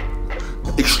after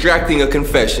extracting a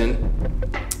confession.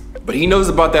 But he knows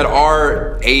about that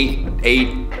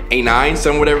R889,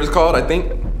 some whatever it's called, I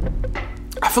think.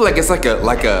 I feel like it's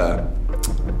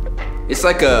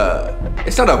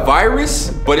it's not a virus,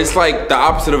 but it's like the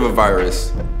opposite of a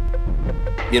virus.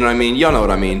 You know what I mean? Y'all know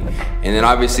what I mean. And then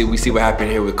obviously we see what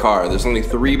happened here with Kara. There's only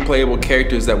 3 playable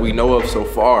characters that we know of so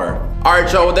far.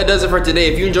 Alright y'all, well that does it for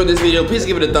today. If you enjoyed this video, please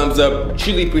give it a thumbs up.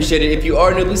 Truly appreciate it. If you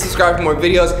are new, please subscribe for more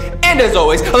videos. And as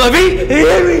always, I love you,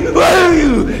 love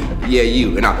you. Yeah,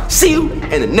 you. And I'll see you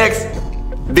in the next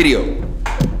video.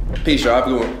 Peace y'all, have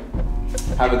a good one.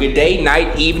 Have a good day,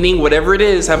 night, evening, whatever it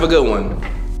is, have a good one.